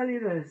need to tell you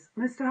this.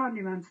 Mr.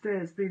 Handyman today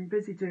has been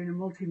busy doing a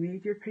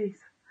multimedia piece,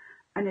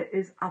 and it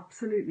is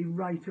absolutely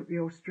right up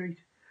your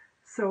street.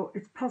 So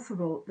it's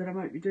possible that I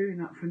might be doing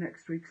that for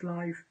next week's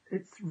live.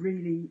 It's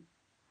really,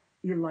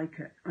 you'll like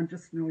it, and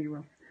just know you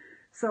will.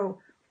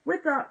 So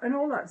with that and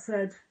all that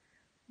said,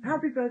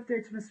 happy birthday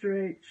to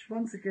Mr. H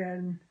once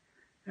again.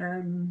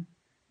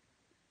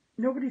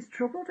 Nobody's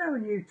troubled our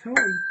new toy.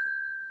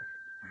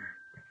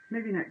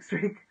 Maybe next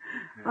week.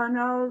 Yeah. And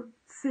I'll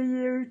see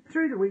you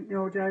through the week,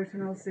 no doubt,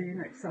 and I'll see you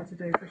next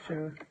Saturday for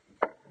sure.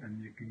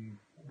 And you can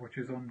watch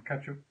us on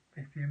Catch Up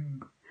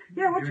FM.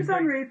 Yeah, watch us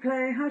on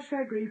replay,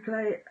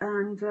 #replay,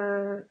 and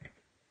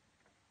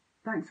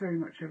thanks very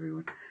much,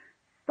 everyone.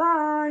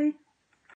 Bye!